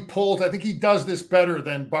well he pulled? I think he does this better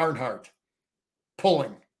than Barnhart,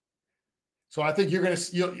 pulling. So I think you're going to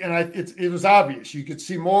see, and it was obvious. You could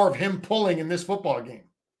see more of him pulling in this football game.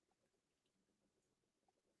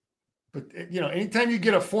 But, anytime you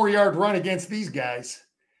get a 4-yard run against these guys,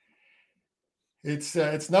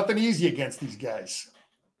 it's nothing easy against these guys.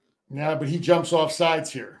 Yeah, but he jumps off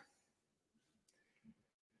sides here.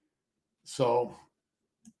 So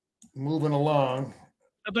moving along.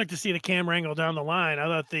 I'd like to see the camera angle down the line.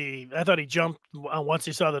 I thought he jumped once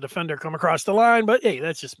he saw the defender come across the line, but hey,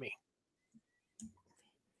 that's just me.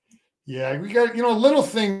 Yeah, we got little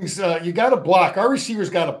things. You got to block. Our receivers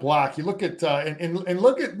got to block. You look at and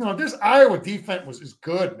look at this Iowa defense is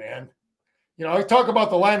good, man. I talk about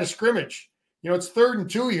the line of scrimmage. It's 3rd and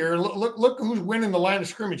 2 here. Look who's winning the line of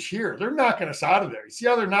scrimmage here. They're knocking us out of there. You see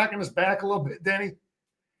how they're knocking us back a little bit, Denny?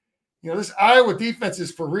 This Iowa defense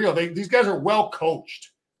is for real. These guys are well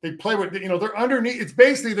coached. They play with, they're underneath. It's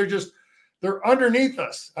basically they're underneath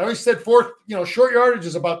us. I always said short yardage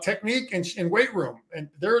is about technique and weight room, and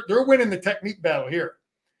they're winning the technique battle here.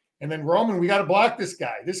 And then Roman, we got to block this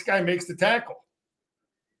guy. This guy makes the tackle.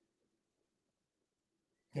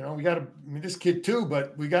 We got to, this kid too,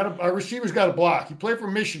 but our receivers got to block. He played for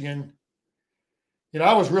Michigan.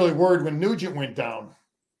 I was really worried when Nugent went down.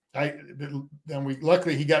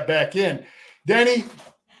 Luckily he got back in. Danny,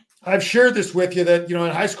 I've shared this with you that, in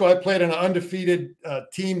high school, I played on an undefeated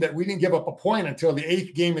team that we didn't give up a point until the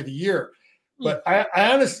 8th game of the year. But I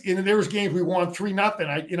honestly, there was games we won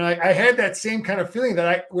 3-0. I had that same kind of feeling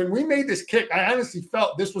that when we made this kick, I honestly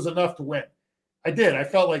felt this was enough to win. I did. I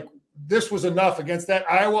felt like this was enough against that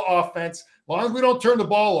Iowa offense. As long as we don't turn the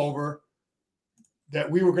ball over, that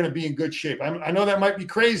we were going to be in good shape. I know that might be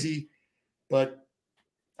crazy, but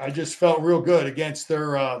I just felt real good against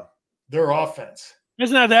their offense.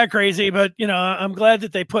 It's not that crazy, but, I'm glad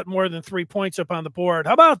that they put more than 3 points up on the board.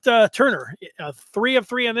 How about Turner? 3 of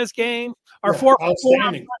 3 in this game, or 4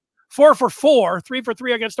 for 4, 3 for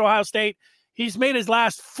 3 against Ohio State. He's made his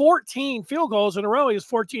last 14 field goals in a row. He was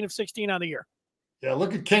 14 of 16 on the year. Yeah,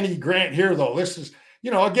 look at Kenny Grant here, though. This is,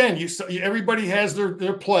 again, everybody has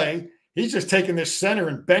their play. He's just taking this center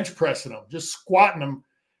and bench pressing him, just squatting him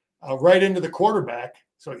right into the quarterback.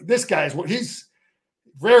 So this guy's he's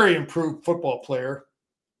very improved football player.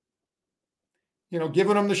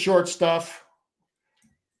 Giving him the short stuff.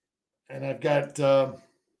 And I've got,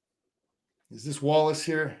 is this Wallace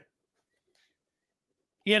here?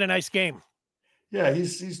 He had a nice game. Yeah,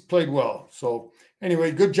 he's played well. So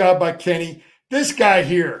anyway, good job by Kenny. This guy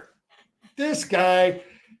here,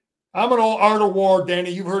 I'm an old art of war,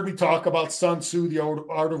 Danny. You've heard me talk about Sun Tzu, the old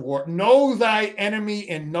art of war. Know thy enemy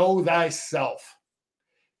and know thyself.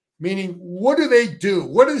 Meaning, what do they do?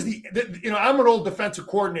 What is I'm an old defensive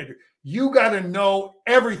coordinator. You got to know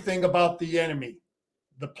everything about the enemy,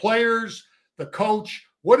 the players, the coach.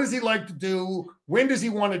 What does he like to do? When does he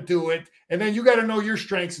want to do it? And then you got to know your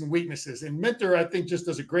strengths and weaknesses. And Minter, I think, just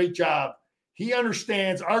does a great job. He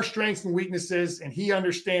understands our strengths and weaknesses, and he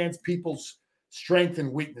understands people's strengths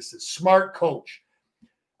and weaknesses. Smart coach.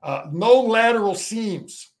 No lateral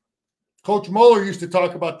seams. Coach Moeller used to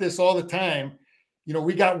talk about this all the time.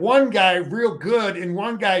 We got one guy real good and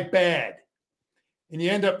one guy bad. And you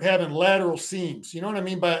end up having lateral seams. You know what I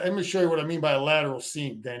mean by, let me show you what I mean by a lateral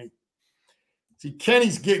seam, Danny. See,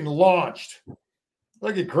 Kenny's getting launched.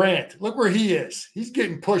 Look at Grant. Look where he is. He's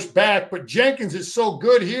getting pushed back, but Jenkins is so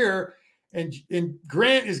good here, and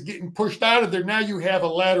Grant is getting pushed out of there. Now you have a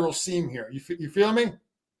lateral seam here. You feel me?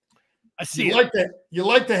 I see you it. Like that. You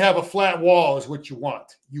like to have a flat wall is what you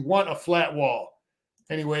want. You want a flat wall.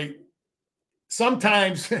 Anyway,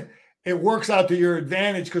 sometimes it works out to your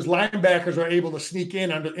advantage because linebackers are able to sneak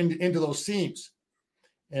into those seams.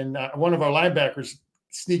 And one of our linebackers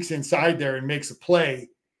sneaks inside there and makes a play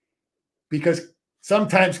because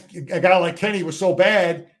sometimes a guy like Kenny was so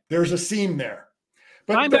bad, there's a seam there.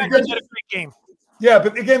 But linebackers did a great game. Yeah,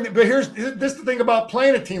 but here's this is the thing about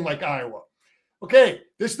playing a team like Iowa. Okay,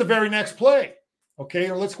 this is the very next play.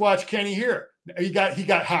 Okay, let's watch Kenny here. He got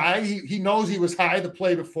high. He knows he was high the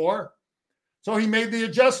play before. So he made the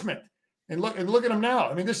adjustment. And look at him now.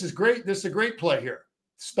 I mean, this is great. This is a great play here.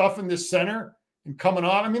 Stuff in this center and coming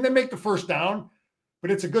off. I mean, they make the first down, but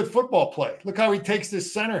it's a good football play. Look how he takes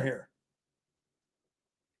this center here.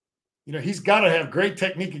 He's got to have great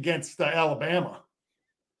technique against Alabama.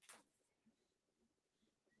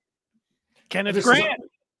 Kenneth Grant.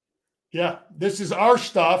 This is our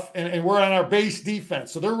stuff, and we're on our base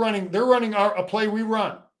defense. So they're running a play we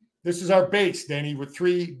run. This is our base, Danny, with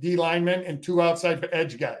 3 D linemen and 2 outside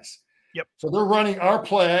edge guys. Yep. So they're running our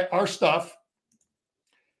play, our stuff,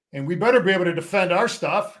 and we better be able to defend our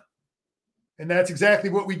stuff. And that's exactly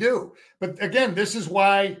what we do. But again, this is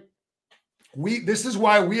why we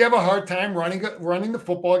have a hard time running the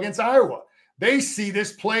football against Iowa. They see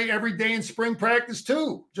this play every day in spring practice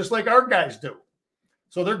too, just like our guys do.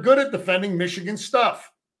 So they're good at defending Michigan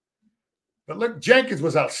stuff. But look, Jenkins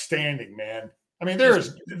was outstanding, man. I mean,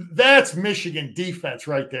 that's Michigan defense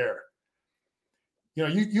right there.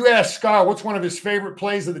 You ask Scar what's one of his favorite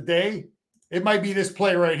plays of the day. It might be this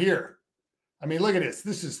play right here. I mean, look at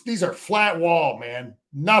this. These are flat wall, man.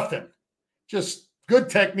 Nothing. Just good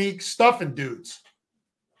technique, stuffing dudes.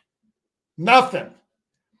 Nothing.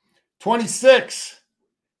 26.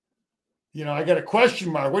 I got a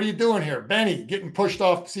question mark. What are you doing here? Benny getting pushed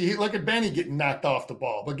off. See, look at Benny getting knocked off the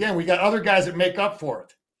ball. But again, we got other guys that make up for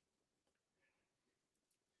it.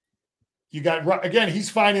 He's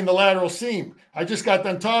finding the lateral seam. I just got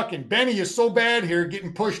done talking. Benny is so bad here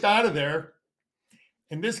getting pushed out of there.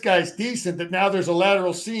 And this guy's decent that now there's a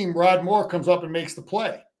lateral seam. Rod Moore comes up and makes the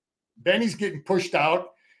play. Benny's getting pushed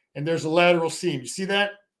out, and there's a lateral seam. You see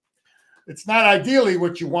that? It's not ideally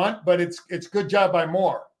what you want, but it's good job by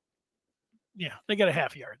Moore. Yeah, they got a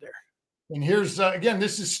half yard there. And here's, again,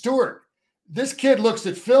 this is Stewart. This kid looks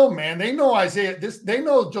at film, man. They know they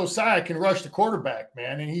know Josiah can rush the quarterback,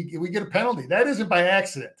 man, and we get a penalty. That isn't by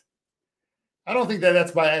accident. I don't think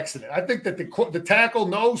that's by accident. I think that the tackle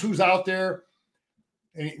knows who's out there,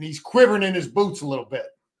 and he's quivering in his boots a little bit.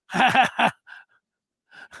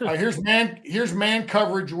 Here's man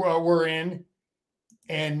coverage we're in,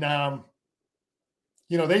 and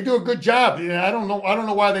they do a good job. I don't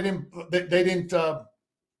know why they didn't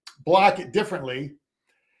block it differently.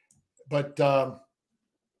 But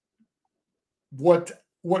what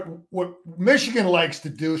Michigan likes to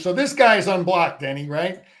do, so this guy is unblocked, Denny,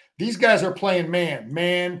 right? These guys are playing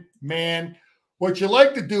man. What you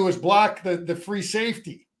like to do is block the free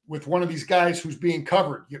safety with one of these guys who's being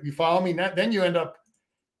covered. You follow me? Then you end up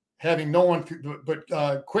having no one.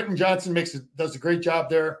 But Quentin Johnson does a great job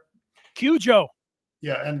there. Joe.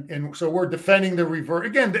 Yeah, and so we're defending the reverse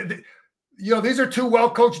again. These are 2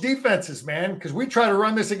 well-coached defenses, man, because we try to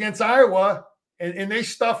run this against Iowa, and they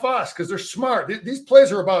stuff us because they're smart. These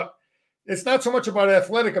plays are about – it's not so much about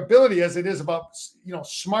athletic ability as it is about,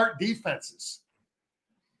 smart defenses.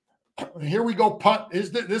 And here we go, punt. This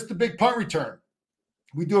is the big punt return.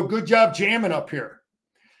 We do a good job jamming up here.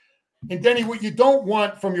 And, Denny, what you don't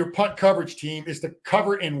want from your punt coverage team is to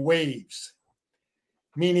cover in waves,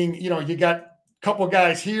 meaning, you got a couple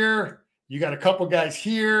guys here, you got a couple guys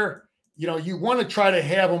here. You want to try to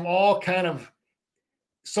have them all kind of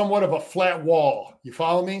somewhat of a flat wall. You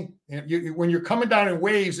follow me? And when you're coming down in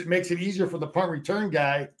waves, it makes it easier for the punt return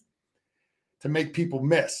guy to make people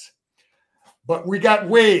miss. But we got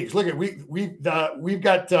waves. Look at we've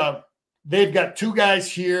got they've got 2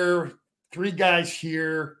 guys here, 3 guys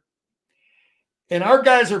here, and our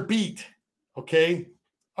guys are beat. Okay,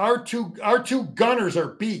 our two gunners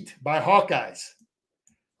are beat by Hawkeyes.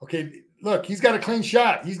 Okay, look, he's got a clean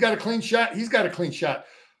shot. He's got a clean shot. He's got a clean shot.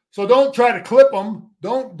 So don't try to clip him.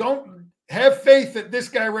 Don't have faith that this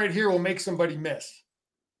guy right here will make somebody miss.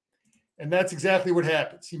 And that's exactly what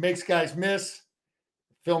happens. He makes guys miss.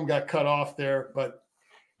 Film got cut off there, but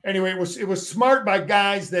anyway, it was smart by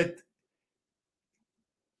guys that.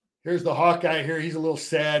 Here's the Hawkeye here. He's a little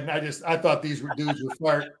sad, and I thought these dudes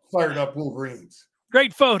were fired up Wolverines.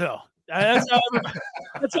 Great photo. That's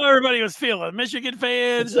how everybody was feeling. Michigan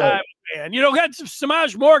fans, man. You know, had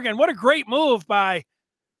Samaj Morgan. What a great move by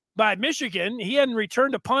Michigan. He hadn't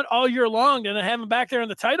returned a punt all year long, and have him back there in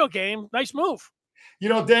the title game. Nice move. You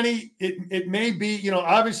know, Denny, it may be, you know,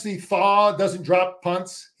 obviously Thaw doesn't drop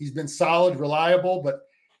punts. He's been solid, reliable, but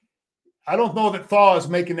I don't know that Thaw is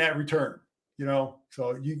making that return, you know.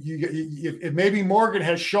 So if maybe Morgan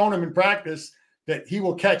has shown him in practice that he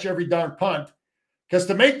will catch every darn punt, because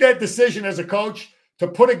to make that decision as a coach, to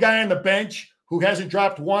put a guy on the bench who hasn't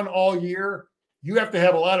dropped one all year, you have to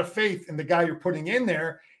have a lot of faith in the guy you're putting in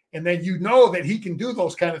there. And then you know that he can do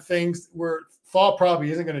those kind of things where Thaw probably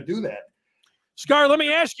isn't going to do that. Scar, let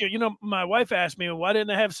me ask you, you know, my wife asked me, why didn't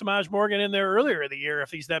they have Samaj Morgan in there earlier in the year if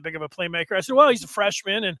he's that big of a playmaker? I said, well, he's a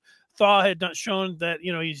freshman, and Thaw had shown that,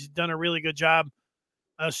 you know, he's done a really good job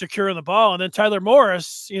securing the ball. And then Tyler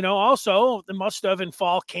Morris, you know, also must have in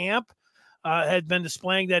fall camp had been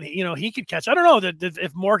displaying that, you know, he could catch. I don't know that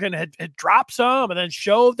if Morgan had dropped some and then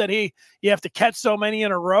showed that you have to catch so many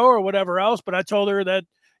in a row or whatever else. But I told her that,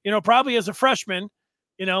 you know, probably as a freshman,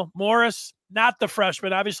 you know, Morris, not the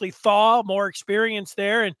freshman, obviously Thaw, more experience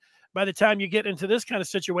there. And by the time you get into this kind of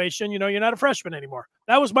situation, you know, you're not a freshman anymore.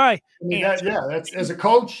 That was my answer. That's as a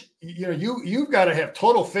coach, you know, you've got to have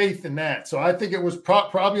total faith in that. So I think it was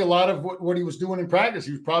probably a lot of what he was doing in practice.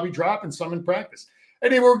 He was probably dropping some in practice.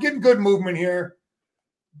 Anyway, we're getting good movement here.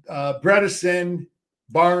 Bredesen,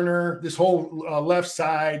 Barner, this whole left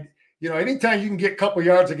side. You know, anytime you can get a couple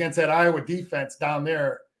yards against that Iowa defense down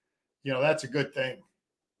there, you know, that's a good thing.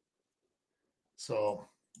 So,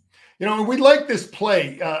 you know, and we like this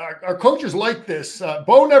play. Our coaches like this.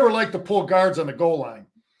 Bo never liked to pull guards on the goal line,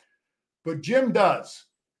 but Jim does.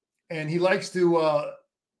 And he likes to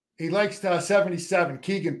 77,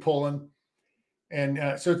 Keegan pulling.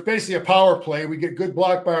 And so it's basically a power play. We get good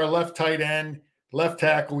block by our left tight end, left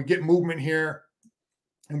tackle. We get movement here,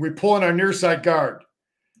 and we pull in our near side guard.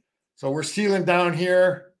 So we're sealing down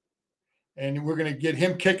here, and we're going to get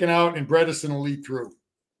him kicking out, and Bredesen will lead through.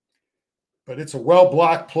 But it's a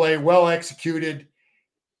well-blocked play, well-executed,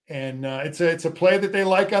 and it's a play that they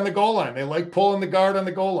like on the goal line. They like pulling the guard on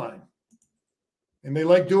the goal line, and they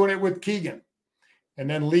like doing it with Keegan, and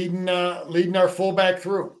then leading our fullback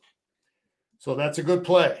through. So that's a good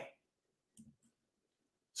play.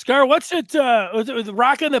 Scar, what's it?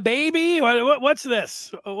 Rocking the baby? What's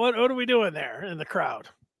this? What are we doing there in the crowd?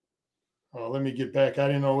 Oh, let me get back. I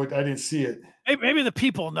didn't see it. Maybe the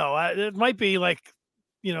people know. It might be like,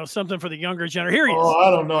 you know, something for the younger generation. Here he is. Oh,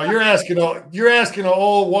 I don't know. You're asking an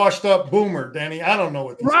old washed up boomer, Danny. I don't know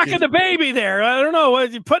what. Rocking the baby there. I don't know.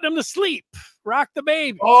 You putting him to sleep. Rock the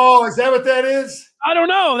baby. Oh, is that what that is? I don't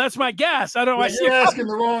know. That's my guess. I don't know. You're asking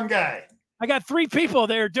the wrong guy. I got 3 people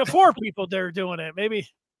there, 4 people there doing it. Maybe.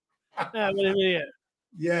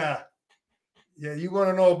 Yeah. You want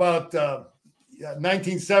to know about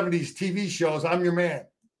 1970s TV shows? I'm your man.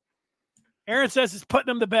 Aaron says it's putting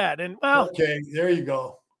him to bed, and well, okay, there you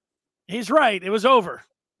go. He's right. It was over.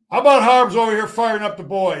 How about Harb's over here firing up the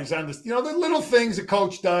boys on this? You know, the little things the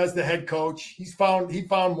coach does, the head coach. He found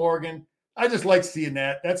Morgan. I just like seeing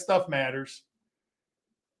that. That stuff matters.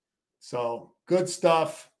 So good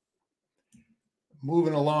stuff.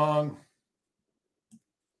 Moving along.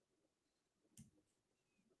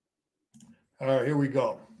 All right, here we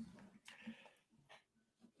go.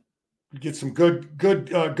 We get some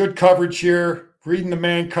good coverage here. Reading the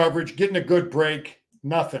man coverage, getting a good break.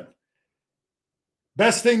 Nothing.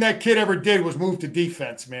 Best thing that kid ever did was move to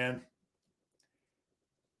defense, man.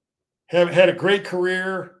 Had a great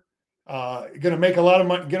career. Going to make a lot of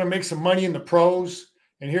money. Going to make some money in the pros.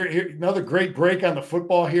 And here another great break on the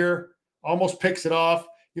football here. Almost picks it off.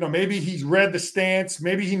 You know, maybe he's read the stance.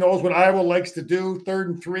 Maybe he knows what Iowa likes to do. 3rd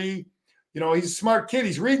and 3. You know, he's a smart kid.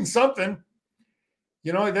 He's reading something.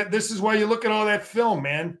 You know, this is why you look at all that film,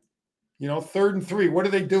 man. You know, 3rd and 3. What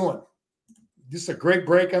are they doing? just a great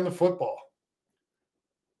break on the football.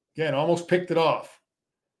 Again, almost picked it off.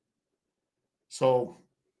 So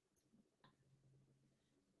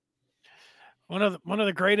one of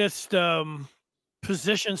the greatest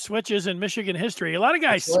position switches in Michigan history. A lot of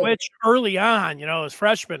guys That's right. switched early on, as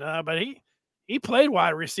freshmen, but he played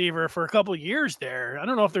wide receiver for a couple of years there. I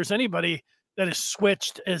don't know if there's anybody that has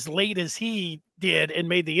switched as late as he did and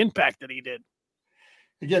made the impact that he did.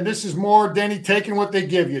 Again, this is more, Denny, taking what they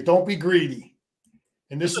give you. Don't be greedy.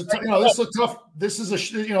 And this is, this is a tough. This is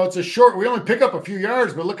it's a short. We only pick up a few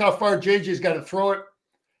yards, but look how far JJ's got to throw it.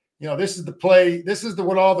 This is the play. This is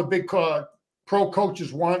what all the big pro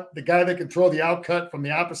coaches want. The guy that can throw the outcut from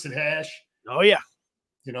the opposite hash. Oh yeah.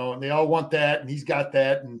 And they all want that, and he's got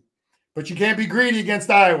that. But you can't be greedy against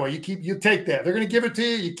Iowa. You take that. They're going to give it to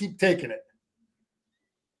you. You keep taking it.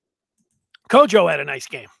 Kojo had a nice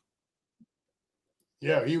game.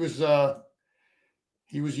 Yeah, he was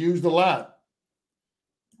used a lot.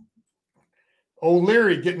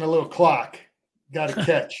 O'Leary getting a little clock. Got a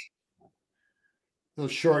catch. Little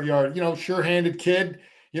short yard. Sure-handed kid.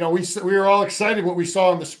 We were all excited what we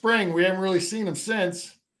saw in the spring. We haven't really seen him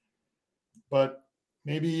since. But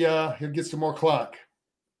maybe he'll get some more clock.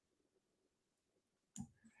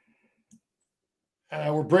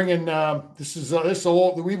 We're bringing this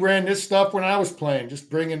old. We ran this stuff when I was playing. Just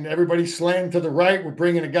bringing everybody slanting to the right. We're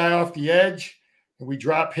bringing a guy off the edge, and we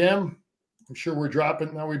drop him. I'm sure we're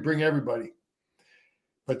dropping. Now we bring everybody.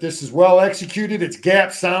 But this is well executed. It's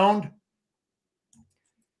gap sound.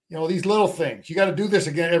 These little things. You got to do this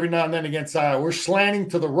again every now and then against Iowa. We're slanting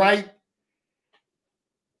to the right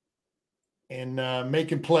and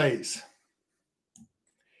making plays.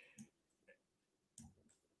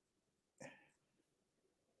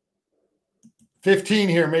 $15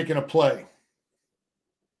 here making a play.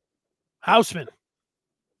 Houseman.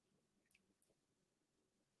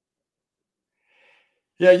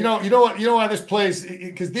 Yeah, you know why this plays,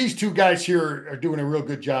 because these two guys here are doing a real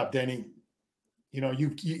good job, Denny.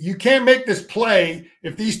 You can't make this play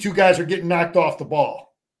if these two guys are getting knocked off the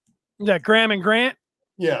ball. Is that Graham and Grant?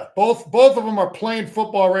 Yeah, both of them are playing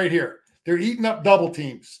football right here. They're eating up double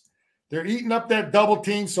teams. They're eating up that double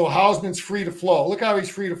team, so Hausman's free to flow. Look how he's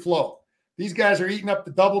free to flow. These guys are eating up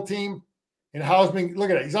the double team, and Hausman, look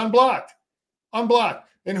at it. He's unblocked. Unblocked.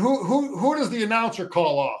 And who does the announcer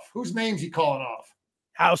call off? Whose name's he calling off?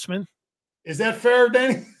 Houseman. Is that fair,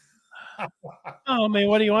 Danny? Oh, man,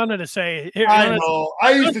 what do you want to say? Here, I know.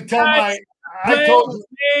 I used to tell I told you.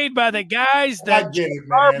 Made by the guys that I get it,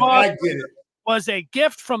 man. I get it. Was a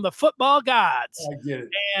gift from the football gods. I get it.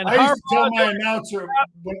 And I used to tell my announcer,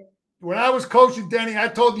 when I was coaching Denny, I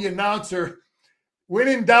told the announcer, when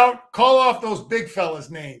in doubt, call off those big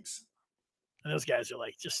fellas' names. And those guys are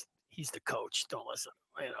like, he's the coach. Don't listen.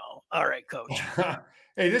 All right, coach.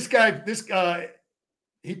 Hey, this guy,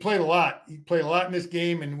 he played a lot. He played a lot in this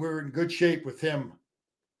game, and we're in good shape with him.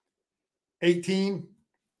 18.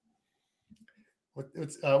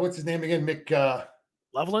 What's his name again?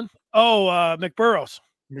 Loveland? Oh, McBurrows.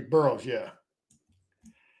 McBurrows, yeah.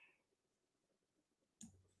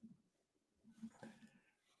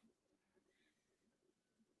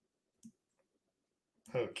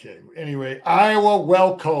 Okay. Anyway, Iowa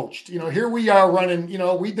well coached. Here we are running,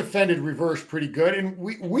 we defended reverse pretty good, and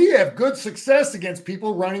we have good success against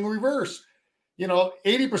people running reverse.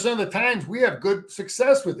 80% of the times we have good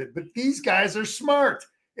success with it, but these guys are smart.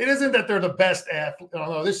 It isn't that they're the best athlete.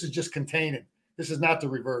 No, this is just containing. This is not the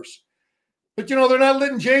reverse. But, they're not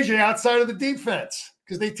letting JJ outside of the defense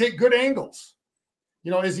because they take good angles.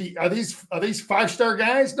 Are these five-star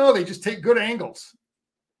guys? No, they just take good angles.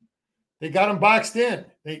 They got them boxed in.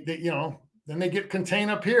 They then they get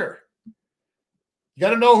contained up here. You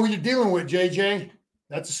got to know who you're dealing with, JJ.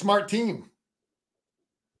 That's a smart team.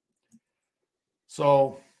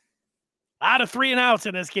 So, a lot of 3 and outs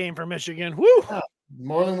in this game for Michigan. Woo! Yeah,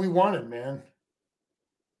 more than we wanted, man.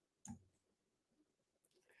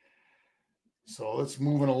 So let's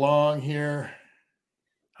moving along here.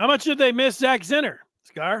 How much did they miss Zach Zinner,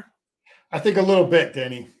 Scar? I think a little bit,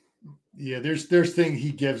 Denny. Yeah, there's things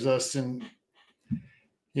he gives us, and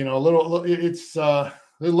a little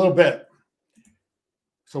bit.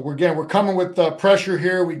 So we're coming with pressure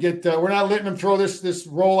here. We're not letting them throw this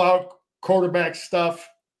rollout quarterback stuff.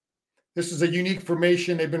 This is a unique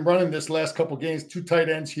formation. They've been running this last couple games. 2 tight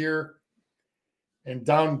ends here, and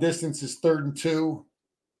down distance is 3rd and 2.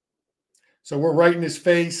 So we're right in his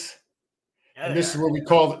face, and this is where we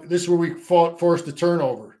force the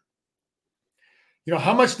turnover.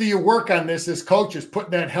 How much do you work on this as coaches,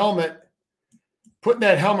 putting that helmet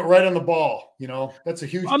right on the ball? That's a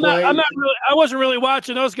huge play. I wasn't really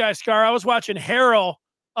watching those guys, Scar. I was watching Harrell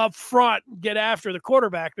up front get after the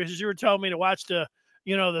quarterback, because you were telling me to watch the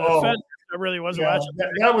defender. I really wasn't watching.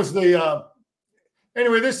 That was the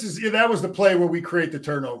anyway. That was the play where we create the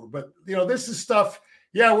turnover. But this is stuff.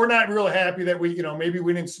 Yeah, we're not real happy that we maybe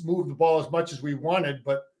we didn't move the ball as much as we wanted.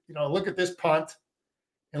 But look at this punt,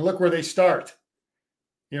 and look where they start.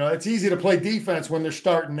 It's easy to play defense when they're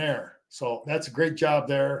starting there. So that's a great job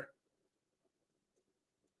there.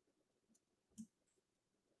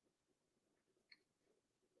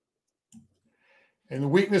 And the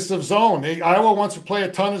weakness of zone. Iowa wants to play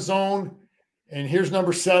a ton of zone. And here's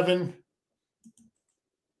number 7.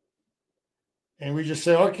 And we just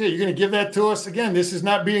say, okay, you're going to give that to us? Again, this is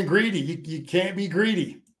not being greedy. You can't be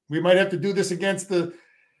greedy. We might have to do this against the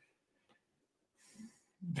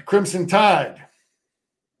Crimson Tide.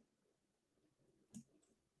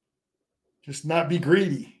 Just not be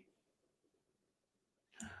greedy.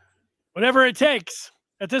 Whatever it takes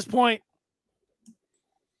at this point.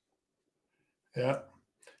 Yeah.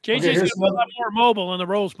 JJ's going to be a lot more mobile in the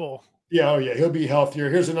Rose Bowl. Yeah, he'll be healthier.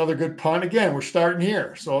 Here's another good punt. Again, we're starting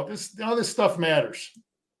here. So all this stuff matters.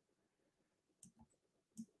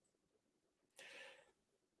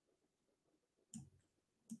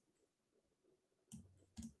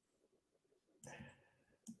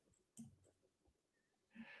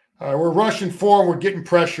 We're rushing forward. We're getting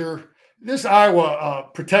pressure. This Iowa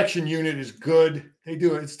protection unit is good. They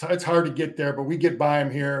do it. It's hard to get there, but we get by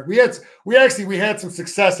them here. We had some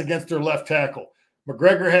success against their left tackle.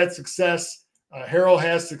 McGregor had success. Harrell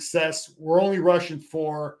has success. We're only rushing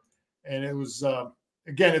 4, and it was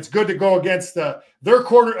again. It's good to go against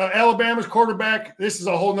Alabama's quarterback. This is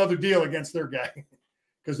a whole nother deal against their guy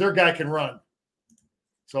because their guy can run.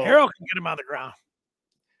 So Harrell can get him on the ground.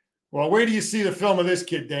 Well, wait till you see the film of this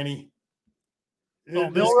kid, Denny.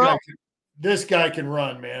 This guy can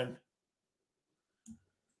run, man.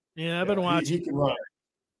 Yeah, I've been watching. He can run.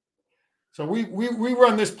 So we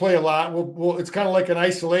run this play a lot. It's kind of like an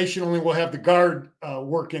isolation, only we'll have the guard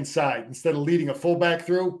work inside instead of leading a fullback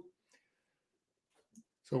through.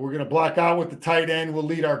 So we're going to block out with the tight end. We'll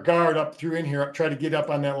lead our guard up through in here, try to get up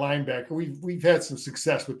on that linebacker. We've had some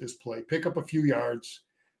success with this play. Pick up a few yards.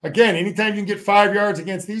 Again, anytime you can get 5 yards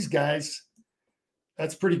against these guys,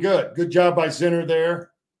 that's pretty good. Good job by Zinner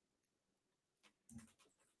there.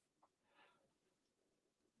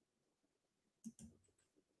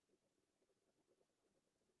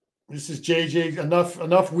 This is JJ,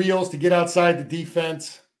 enough wheels to get outside the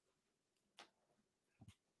defense.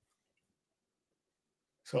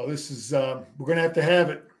 So this is, we're going to have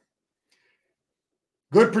it.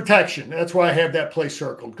 Good protection. That's why I have that play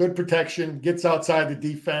circled. Good protection, gets outside the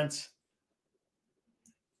defense,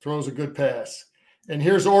 throws a good pass. And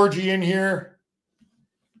here's Orgy in here.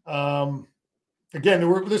 Again,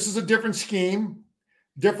 this is a different scheme.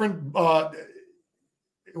 We're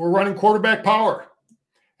running quarterback power.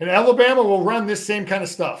 And Alabama will run this same kind of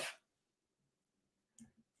stuff.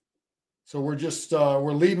 So we're just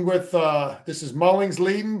we're leading with this is Mullings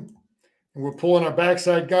leading, and we're pulling our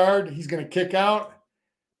backside guard. He's going to kick out.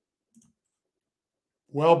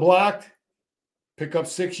 Well blocked. Pick up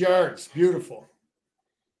 6 yards. Beautiful.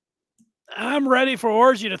 I'm ready for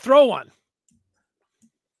Orgy to throw one.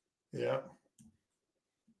 Yeah.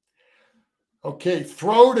 Okay,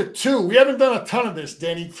 throw to 2. We haven't done a ton of this,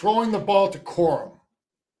 Denny. Throwing the ball to Corum.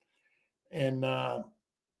 And,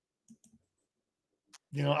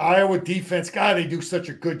 Iowa defense, God, they do such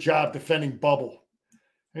a good job defending bubble.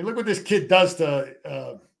 I mean, look what this kid does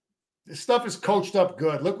to this stuff is coached up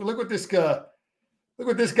good. Look what this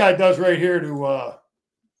guy does right here to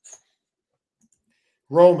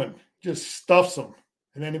Roman. Just stuffs him.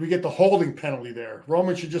 And then we get the holding penalty there.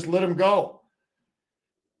 Roman should just let him go.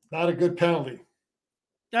 Not a good penalty.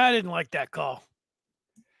 I didn't like that call.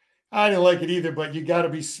 I didn't like it either, but you got to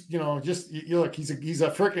be, you look, he's a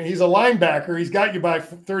linebacker. He's got you by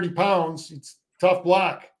 30 pounds. It's a tough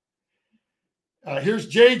block. Here's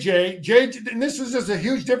JJ. And this was just a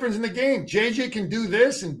huge difference in the game. JJ can do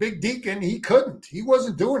this, and Big Deacon, he couldn't. He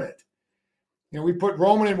wasn't doing it. We put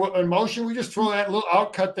Roman in motion. We just throw that little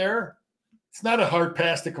outcut there. It's not a hard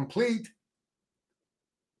pass to complete.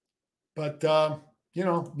 But,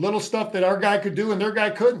 little stuff that our guy could do and their guy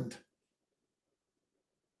couldn't.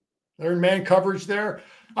 They're in man coverage there.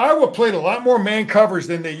 Iowa played a lot more man coverage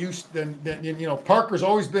than they used. Parker's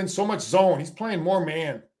always been so much zone. He's playing more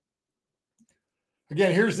man.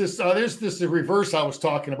 Again, here's this. There's the reverse I was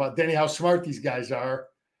talking about, Denny. How smart these guys are.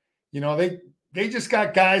 They just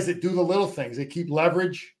got guys that do the little things. They keep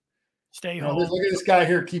leverage. Stay home. Look at this guy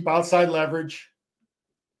here. Keep outside leverage.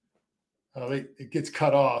 It gets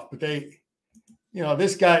cut off, but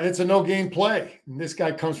this guy, it's a no gain play. And this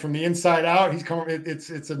guy comes from the inside out. He's coming. It's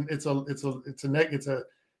a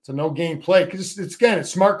no gain play because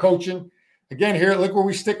it's smart coaching. Again, here, look where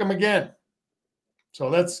we stick him again. So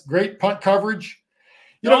that's great punt coverage.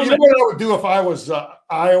 You know what I would do if I was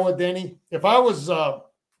Iowa, Denny? If I was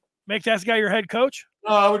make that guy your head coach.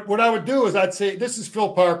 What I would do is I'd say, this is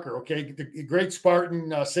Phil Parker, okay, the great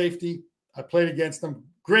Spartan safety. I played against him.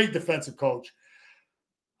 Great defensive coach.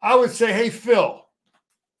 I would say, hey, Phil,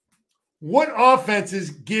 what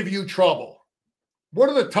offenses give you trouble? What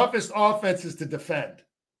are the toughest offenses to defend?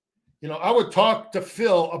 I would talk to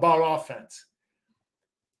Phil about offense.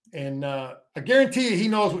 And I guarantee you he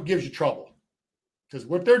knows what gives you trouble. Because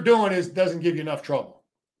what they're doing doesn't give you enough trouble.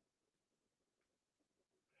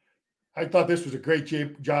 I thought this was a great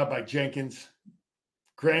job by Jenkins.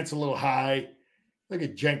 Grant's a little high. Look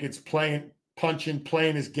at Jenkins punching,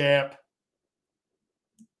 playing his gap.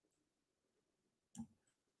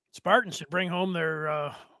 Spartans should bring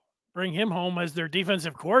him home as their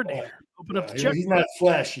defensive coordinator. Open up the check. He's not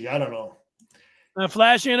flashy. I don't know. Not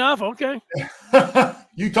flashy enough? Okay.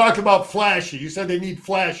 You talked about flashy. You said they need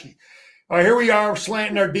flashy. All right, here we are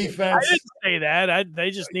slanting our defense. I didn't say that.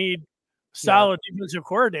 They just need solid defensive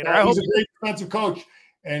coordinator. He's a great defensive coach.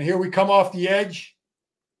 And here we come off the edge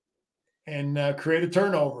and create a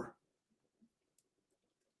turnover.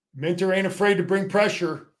 Minter ain't afraid to bring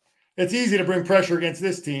pressure. It's easy to bring pressure against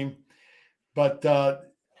this team, but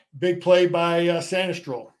big play by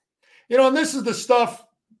Sanistrol. And this is the stuff,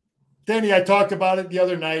 Denny, I talked about it the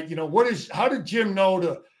other night. How did Jim know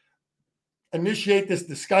to initiate this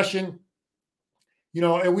discussion?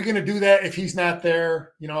 Are we going to do that if he's not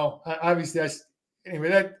there? Obviously,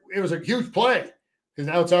 it was a huge play because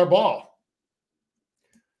now it's our ball.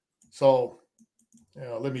 So,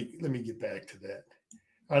 let me get back to that.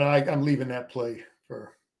 I'm leaving that play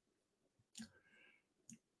for.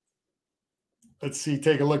 Let's see.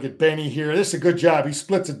 Take a look at Benny here. This is a good job. He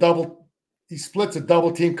splits a double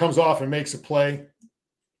team, comes off and makes a play.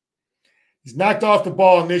 He's knocked off the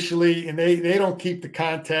ball initially, and they don't keep the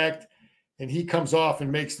contact. And he comes off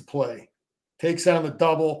and makes the play. Takes on the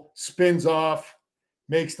double, spins off,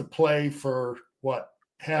 makes the play for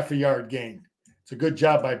half a yard gain. It's a good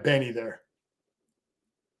job by Benny there.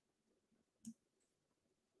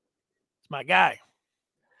 It's my guy.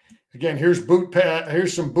 Again, here's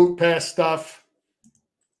some boot pass stuff.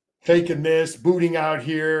 Taking this, booting out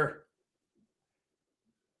here.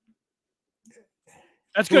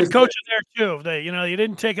 That's good coaching there too. You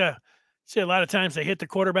didn't take see a lot of times they hit the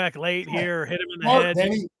quarterback late here or hit him in the head.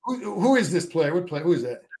 Danny, who is this player? What player? Who is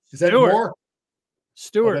that? Is that Stewart. Moore?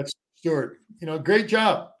 Stewart. Oh, that's Stewart. Great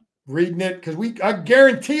job reading it because I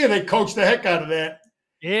guarantee you they coached the heck out of that.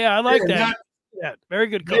 Yeah, I like that. Very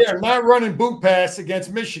good coach. They are not running boot pass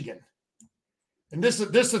against Michigan. And this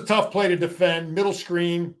is a tough play to defend. Middle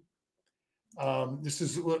screen. This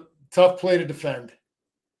is a tough play to defend.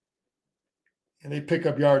 And they pick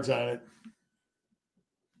up yards on it.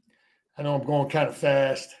 I know I'm going kind of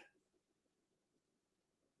fast.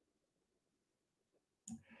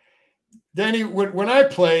 Danny, when I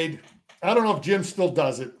played, I don't know if Jim still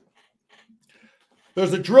does it.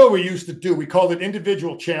 There's a drill we used to do. We called it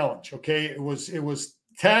individual challenge. Okay, it was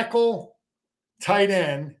tackle, tight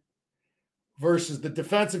end versus the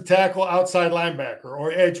defensive tackle, outside linebacker,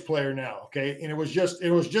 or edge player now. Okay, and it was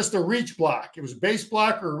just a reach block. It was a base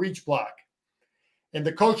block or a reach block, and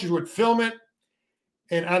the coaches would film it.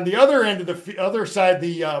 And on the other end of the other side,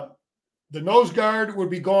 the nose guard would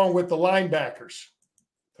be going with the linebackers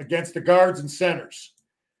against the guards and centers.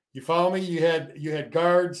 You follow me? You had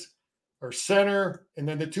guards or center, and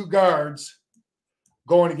then the two guards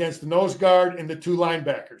going against the nose guard and the two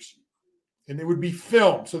linebackers. And it would be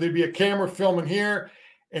filmed. So there'd be a camera filming here,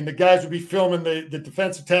 and the guys would be filming the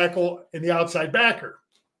defensive tackle and the outside backer.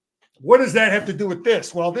 What does that have to do with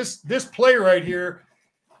this? Well, this play right here,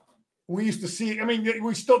 we used to see,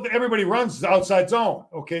 everybody runs outside zone.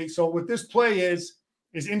 Okay. So what this play is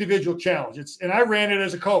individual challenge. And I ran it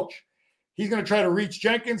as a coach. He's going to try to reach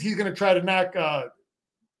Jenkins. He's going to try to knock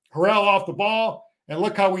Harrell off the ball. And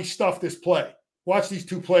look how we stuff this play. Watch these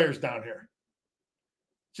two players down here.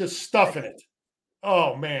 Just stuffing it.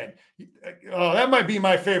 Oh, man. Oh, that might be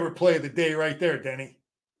my favorite play of the day right there, Denny,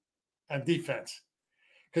 on defense.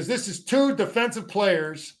 Because this is two defensive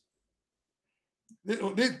players.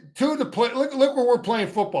 Look where we're playing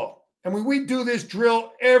football. We do this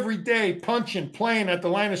drill every day, punching, playing at the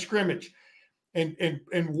line of scrimmage and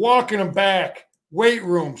walking them back, weight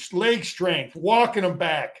rooms, leg strength, walking them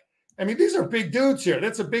back. These are big dudes here.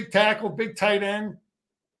 That's a big tackle, big tight end.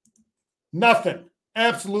 Nothing.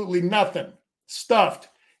 Absolutely nothing. Stuffed.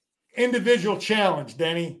 individual challenge,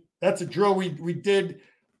 Denny. That's a drill we did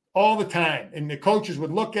all the time. And the coaches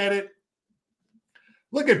would look at it.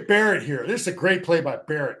 Look at Barrett here. This is a great play by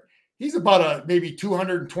Barrett. He's about a maybe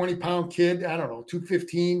 220-pound kid. I don't know,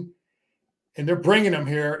 215. And they're bringing him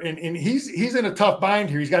here. And he's in a tough bind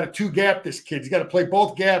here. He's got a 2-gap, this kid. He's got to play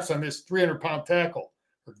both gaps on this 300-pound tackle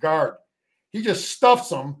or guard. He just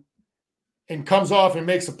stuffs him and comes off and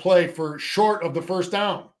makes a play for short of the first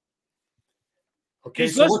down. Okay,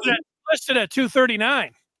 he's listed at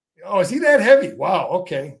 239. Oh, is he that heavy? Wow.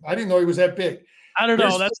 Okay, I didn't know he was that big. I don't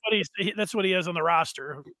know. That's what he has on the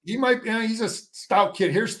roster. He might. He's a stout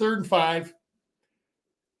kid. Here's 3rd and 5.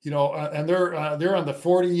 And they're on the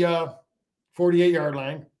 48-yard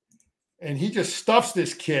line, and he just stuffs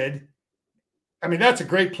this kid. I mean, that's a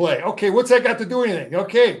great play. Okay, what's that got to do anything?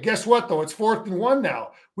 Okay, guess what though? It's 4th and 1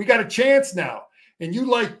 now. We got a chance now. And you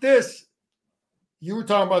like this? You were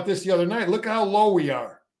talking about this the other night. Look how low we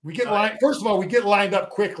are. We get lined. First of all, we get lined up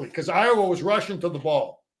quickly because Iowa was rushing to the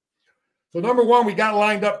ball. So number one, we got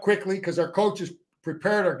lined up quickly because our coaches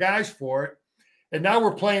prepared our guys for it. And now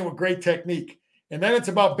we're playing with great technique. And then it's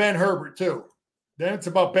about Ben Herbert too. Then it's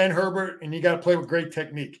about Ben Herbert, and you got to play with great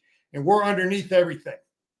technique. And we're underneath everything.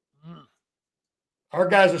 Our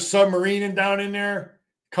guys are submarining down in there,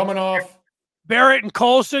 coming off. Barrett and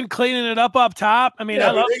Colson cleaning it up top. I mean,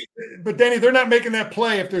 yeah, but Denny, they're not making that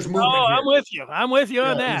play if there's movement. Oh, here. I'm with you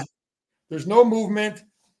on that. There's no movement,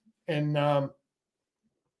 and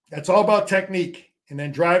that's all about technique and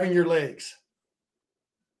then driving your legs.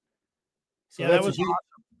 So that was awesome.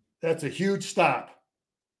 That's a huge stop.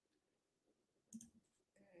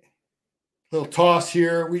 Little toss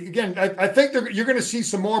here. I think you're going to see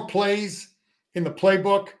some more plays in the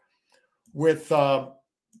playbook with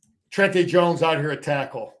Trente Jones out here at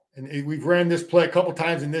tackle. And we've ran this play a couple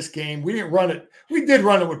times in this game. We didn't run it. We did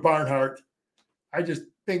run it with Barnhart. I just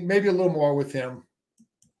think maybe a little more with him.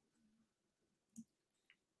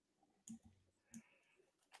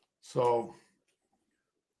 So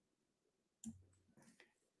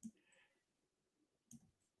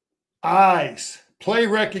eyes, play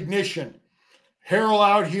recognition. Harrell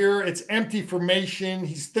out here. It's empty formation.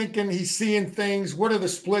 He's thinking, he's seeing things. What are the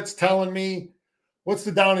splits telling me? What's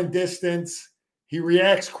the down and distance? He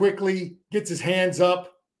reacts quickly, gets his hands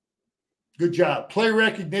up. Good job. Play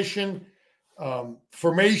recognition,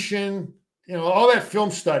 formation, all that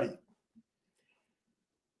film study.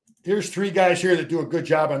 Here's 3 guys here that do a good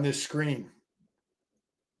job on this screen.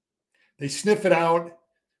 They sniff it out.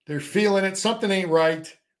 They're feeling it. Something ain't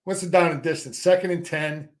right. What's the down and distance? 2nd and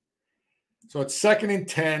 10. So it's 2nd and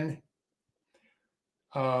 10.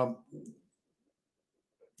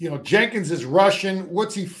 Jenkins is rushing.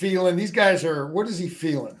 What's he feeling? These guys what is he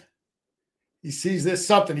feeling? He sees this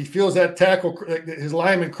something. He feels that tackle, his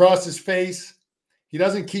lineman cross his face. He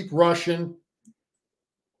doesn't keep rushing.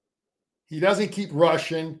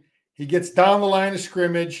 He gets down the line of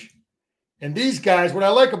scrimmage. And these guys, what I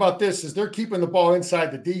like about this is they're keeping the ball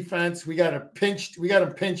inside the defense. We got him pinched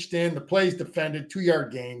in. The play's defended,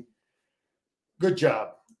 2-yard gain. Good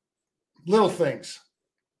job. Little things.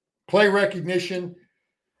 Play recognition.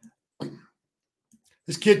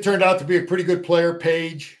 This kid turned out to be a pretty good player,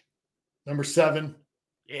 Page, number 7.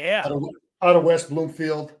 Yeah. Out of West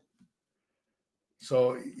Bloomfield.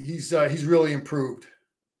 So he's really improved.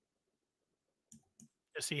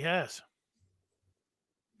 Yes, he has.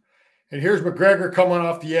 And here's McGregor coming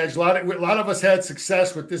off the edge. A lot of us had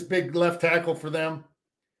success with this big left tackle for them.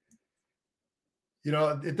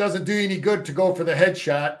 It doesn't do you any good to go for the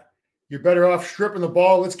headshot. You're better off stripping the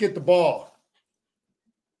ball. Let's get the ball.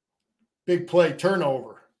 Big play,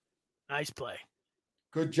 turnover. Nice play.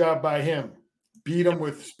 Good job by him. Beat him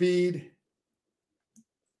with speed.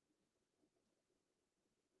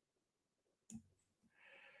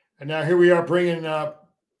 And now here we are bringing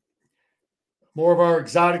more of our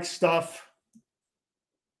exotic stuff.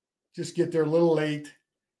 Just get there a little late.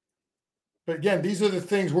 But again, these are the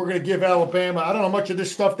things we're going to give Alabama. I don't know much of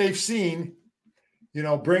this stuff they've seen.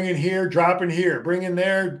 Bring in here, drop in here, bring in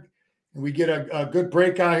there. And we get a good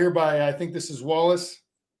breakout here by, I think this is Wallace.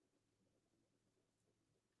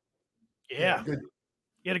 Yeah. Good.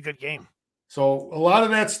 He had a good game. So a lot of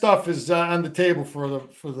that stuff is on the table for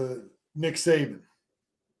the Nick Saban.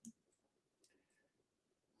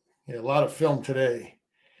 Yeah, a lot of film today.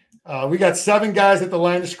 We got 7 guys at the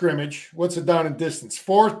line of scrimmage. What's the down and distance?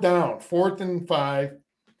 4th down, 4th and 5.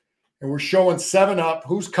 And we're showing 7 up.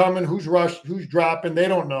 Who's coming, who's rushed, who's dropping. They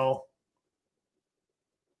don't know.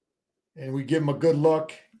 And we give them a good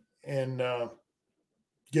look and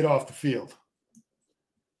get off the field.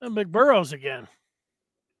 And McBurrows again.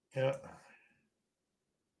 Yeah.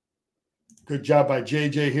 Good job by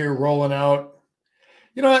JJ here rolling out.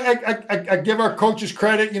 You know, I give our coaches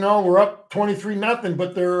credit. You know, we're up 23-0,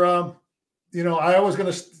 but they're, you know, I was going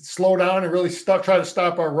to slow down and really try to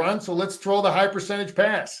stop our run. So let's throw the high percentage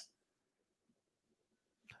pass.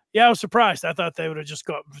 Yeah, I was surprised. I thought they would have just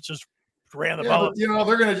ran the ball. But, you know,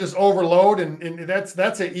 they're going to just overload, and that's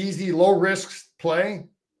an easy, low risk play.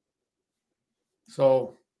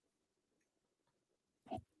 So,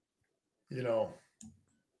 you know,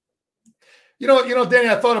 Danny,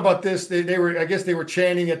 I thought about this. I guess they were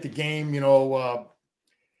chanting at the game, you know,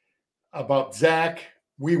 about Zach.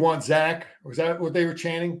 We want Zach. Was that what they were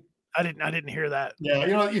chanting? I didn't hear that. Yeah,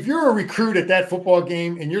 you know, if you're a recruit at that football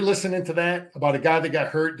game and you're listening to that about a guy that got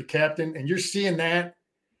hurt, the captain, and you're seeing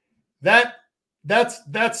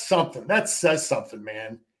that's something. That says something,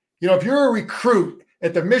 man. You know, if you're a recruit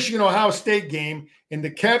at the Michigan-Ohio State game and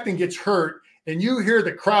the captain gets hurt and you hear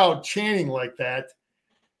the crowd chanting like that,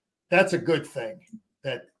 that's a good thing.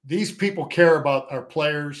 That these people care about our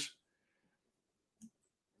players.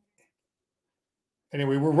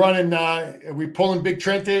 Anyway, we're running. Are we pulling Big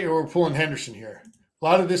Trente or we're pulling Henderson here? A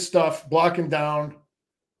lot of this stuff, blocking down.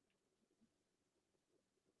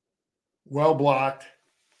 Well blocked.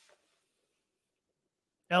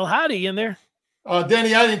 El Hadi in there.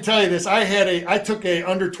 Danny, I didn't tell you this. I took a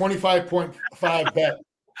under 25.5 bet.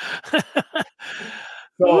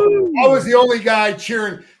 So Ooh. I was the only guy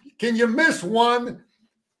cheering. Can you miss one?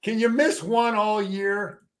 Can you miss one all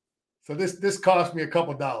year? So this cost me a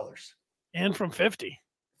couple dollars. And from 50.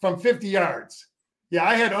 From 50 yards. Yeah,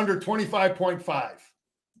 I had under 25.5.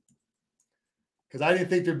 Because I didn't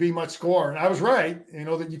think there'd be much score. And I was right. You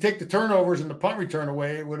know, that you take the turnovers and the punt return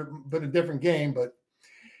away, it would have been a different game. But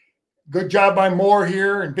good job by Moore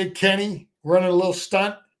here and Big Kenny running a little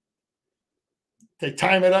stunt. They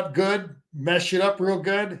time it up good, mesh it up real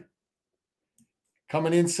good.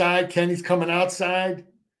 Coming inside, Kenny's coming outside.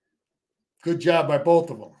 Good job by both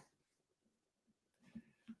of them.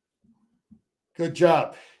 Good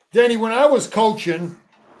job. Danny, when I was coaching,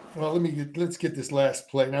 well, let's get this last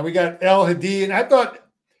play. Now we got El Hadi, and I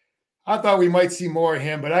thought we might see more of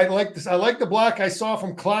him, but I like this. I like the block I saw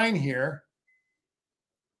from Klein here.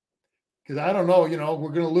 Because I don't know, you know,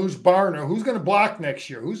 we're going to lose Barner. Who's going to block next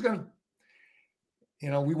year? Who's going to, you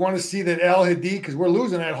know, we want to see that El Hadi because we're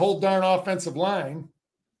losing that whole darn offensive line.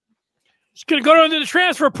 He's going to go into the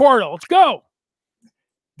transfer portal. Let's go.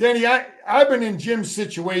 Danny, I've been in Jim's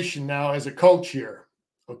situation now as a coach here,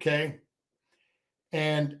 okay?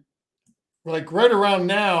 And like right around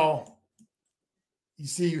now, you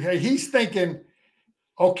see, hey, he's thinking,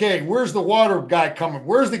 okay, where's the water guy coming?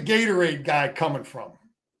 Where's the Gatorade guy coming from?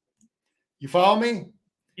 You follow me?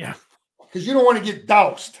 Yeah. Because you don't want to get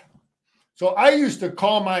doused. So I used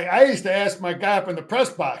to ask my guy up in the press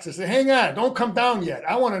box, I said, hang on, don't come down yet.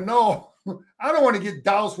 I want to know. I don't want to get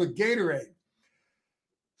doused with Gatorade.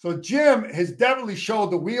 So Jim has definitely showed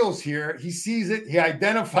the wheels here. He sees it. He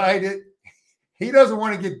identified it. He doesn't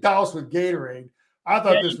want to get doused with Gatorade. I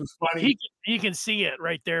thought this was funny. He can see it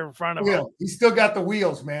right there in front of him. He's still got the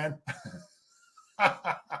wheels, man. I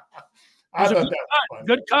thought that was funny.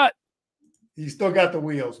 Good cut. He's still got the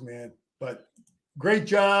wheels, man. But great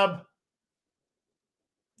job.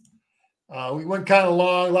 We went kind of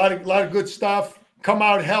long. A lot of good stuff. Come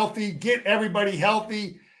out healthy. Get everybody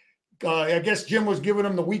healthy. I guess Jim was giving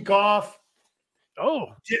them the week off. Oh,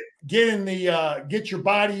 get your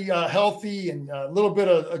body healthy and a little bit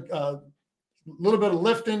of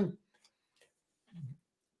lifting.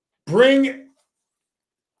 Bring,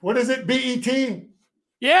 what is it? BET.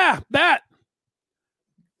 Yeah, that.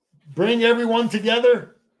 Bring everyone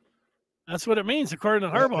together. That's what it means, according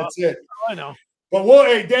to Harbaugh. That's it. Oh, I know. But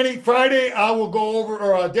hey, Danny, Friday I will go over,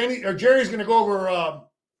 or Jerry's going to go over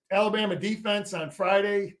Alabama defense on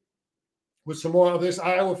Friday with some more of this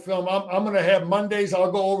Iowa film. I'm going to have Mondays.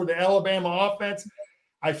 I'll go over the Alabama offense.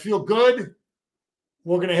 I feel good.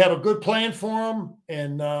 We're going to have a good plan for them,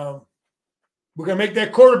 and we're going to make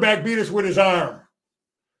that quarterback beat us with his arm.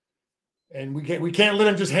 And we can't let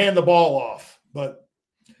him just hand the ball off. But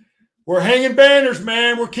we're hanging banners,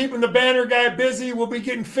 man. We're keeping the banner guy busy. We'll be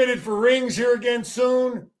getting fitted for rings here again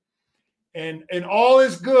soon. And all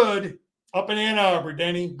is good up in Ann Arbor,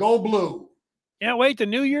 Denny. Go blue. Can't wait to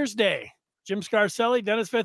New Year's Day. Jim Scarcelli, Dennis Fifth.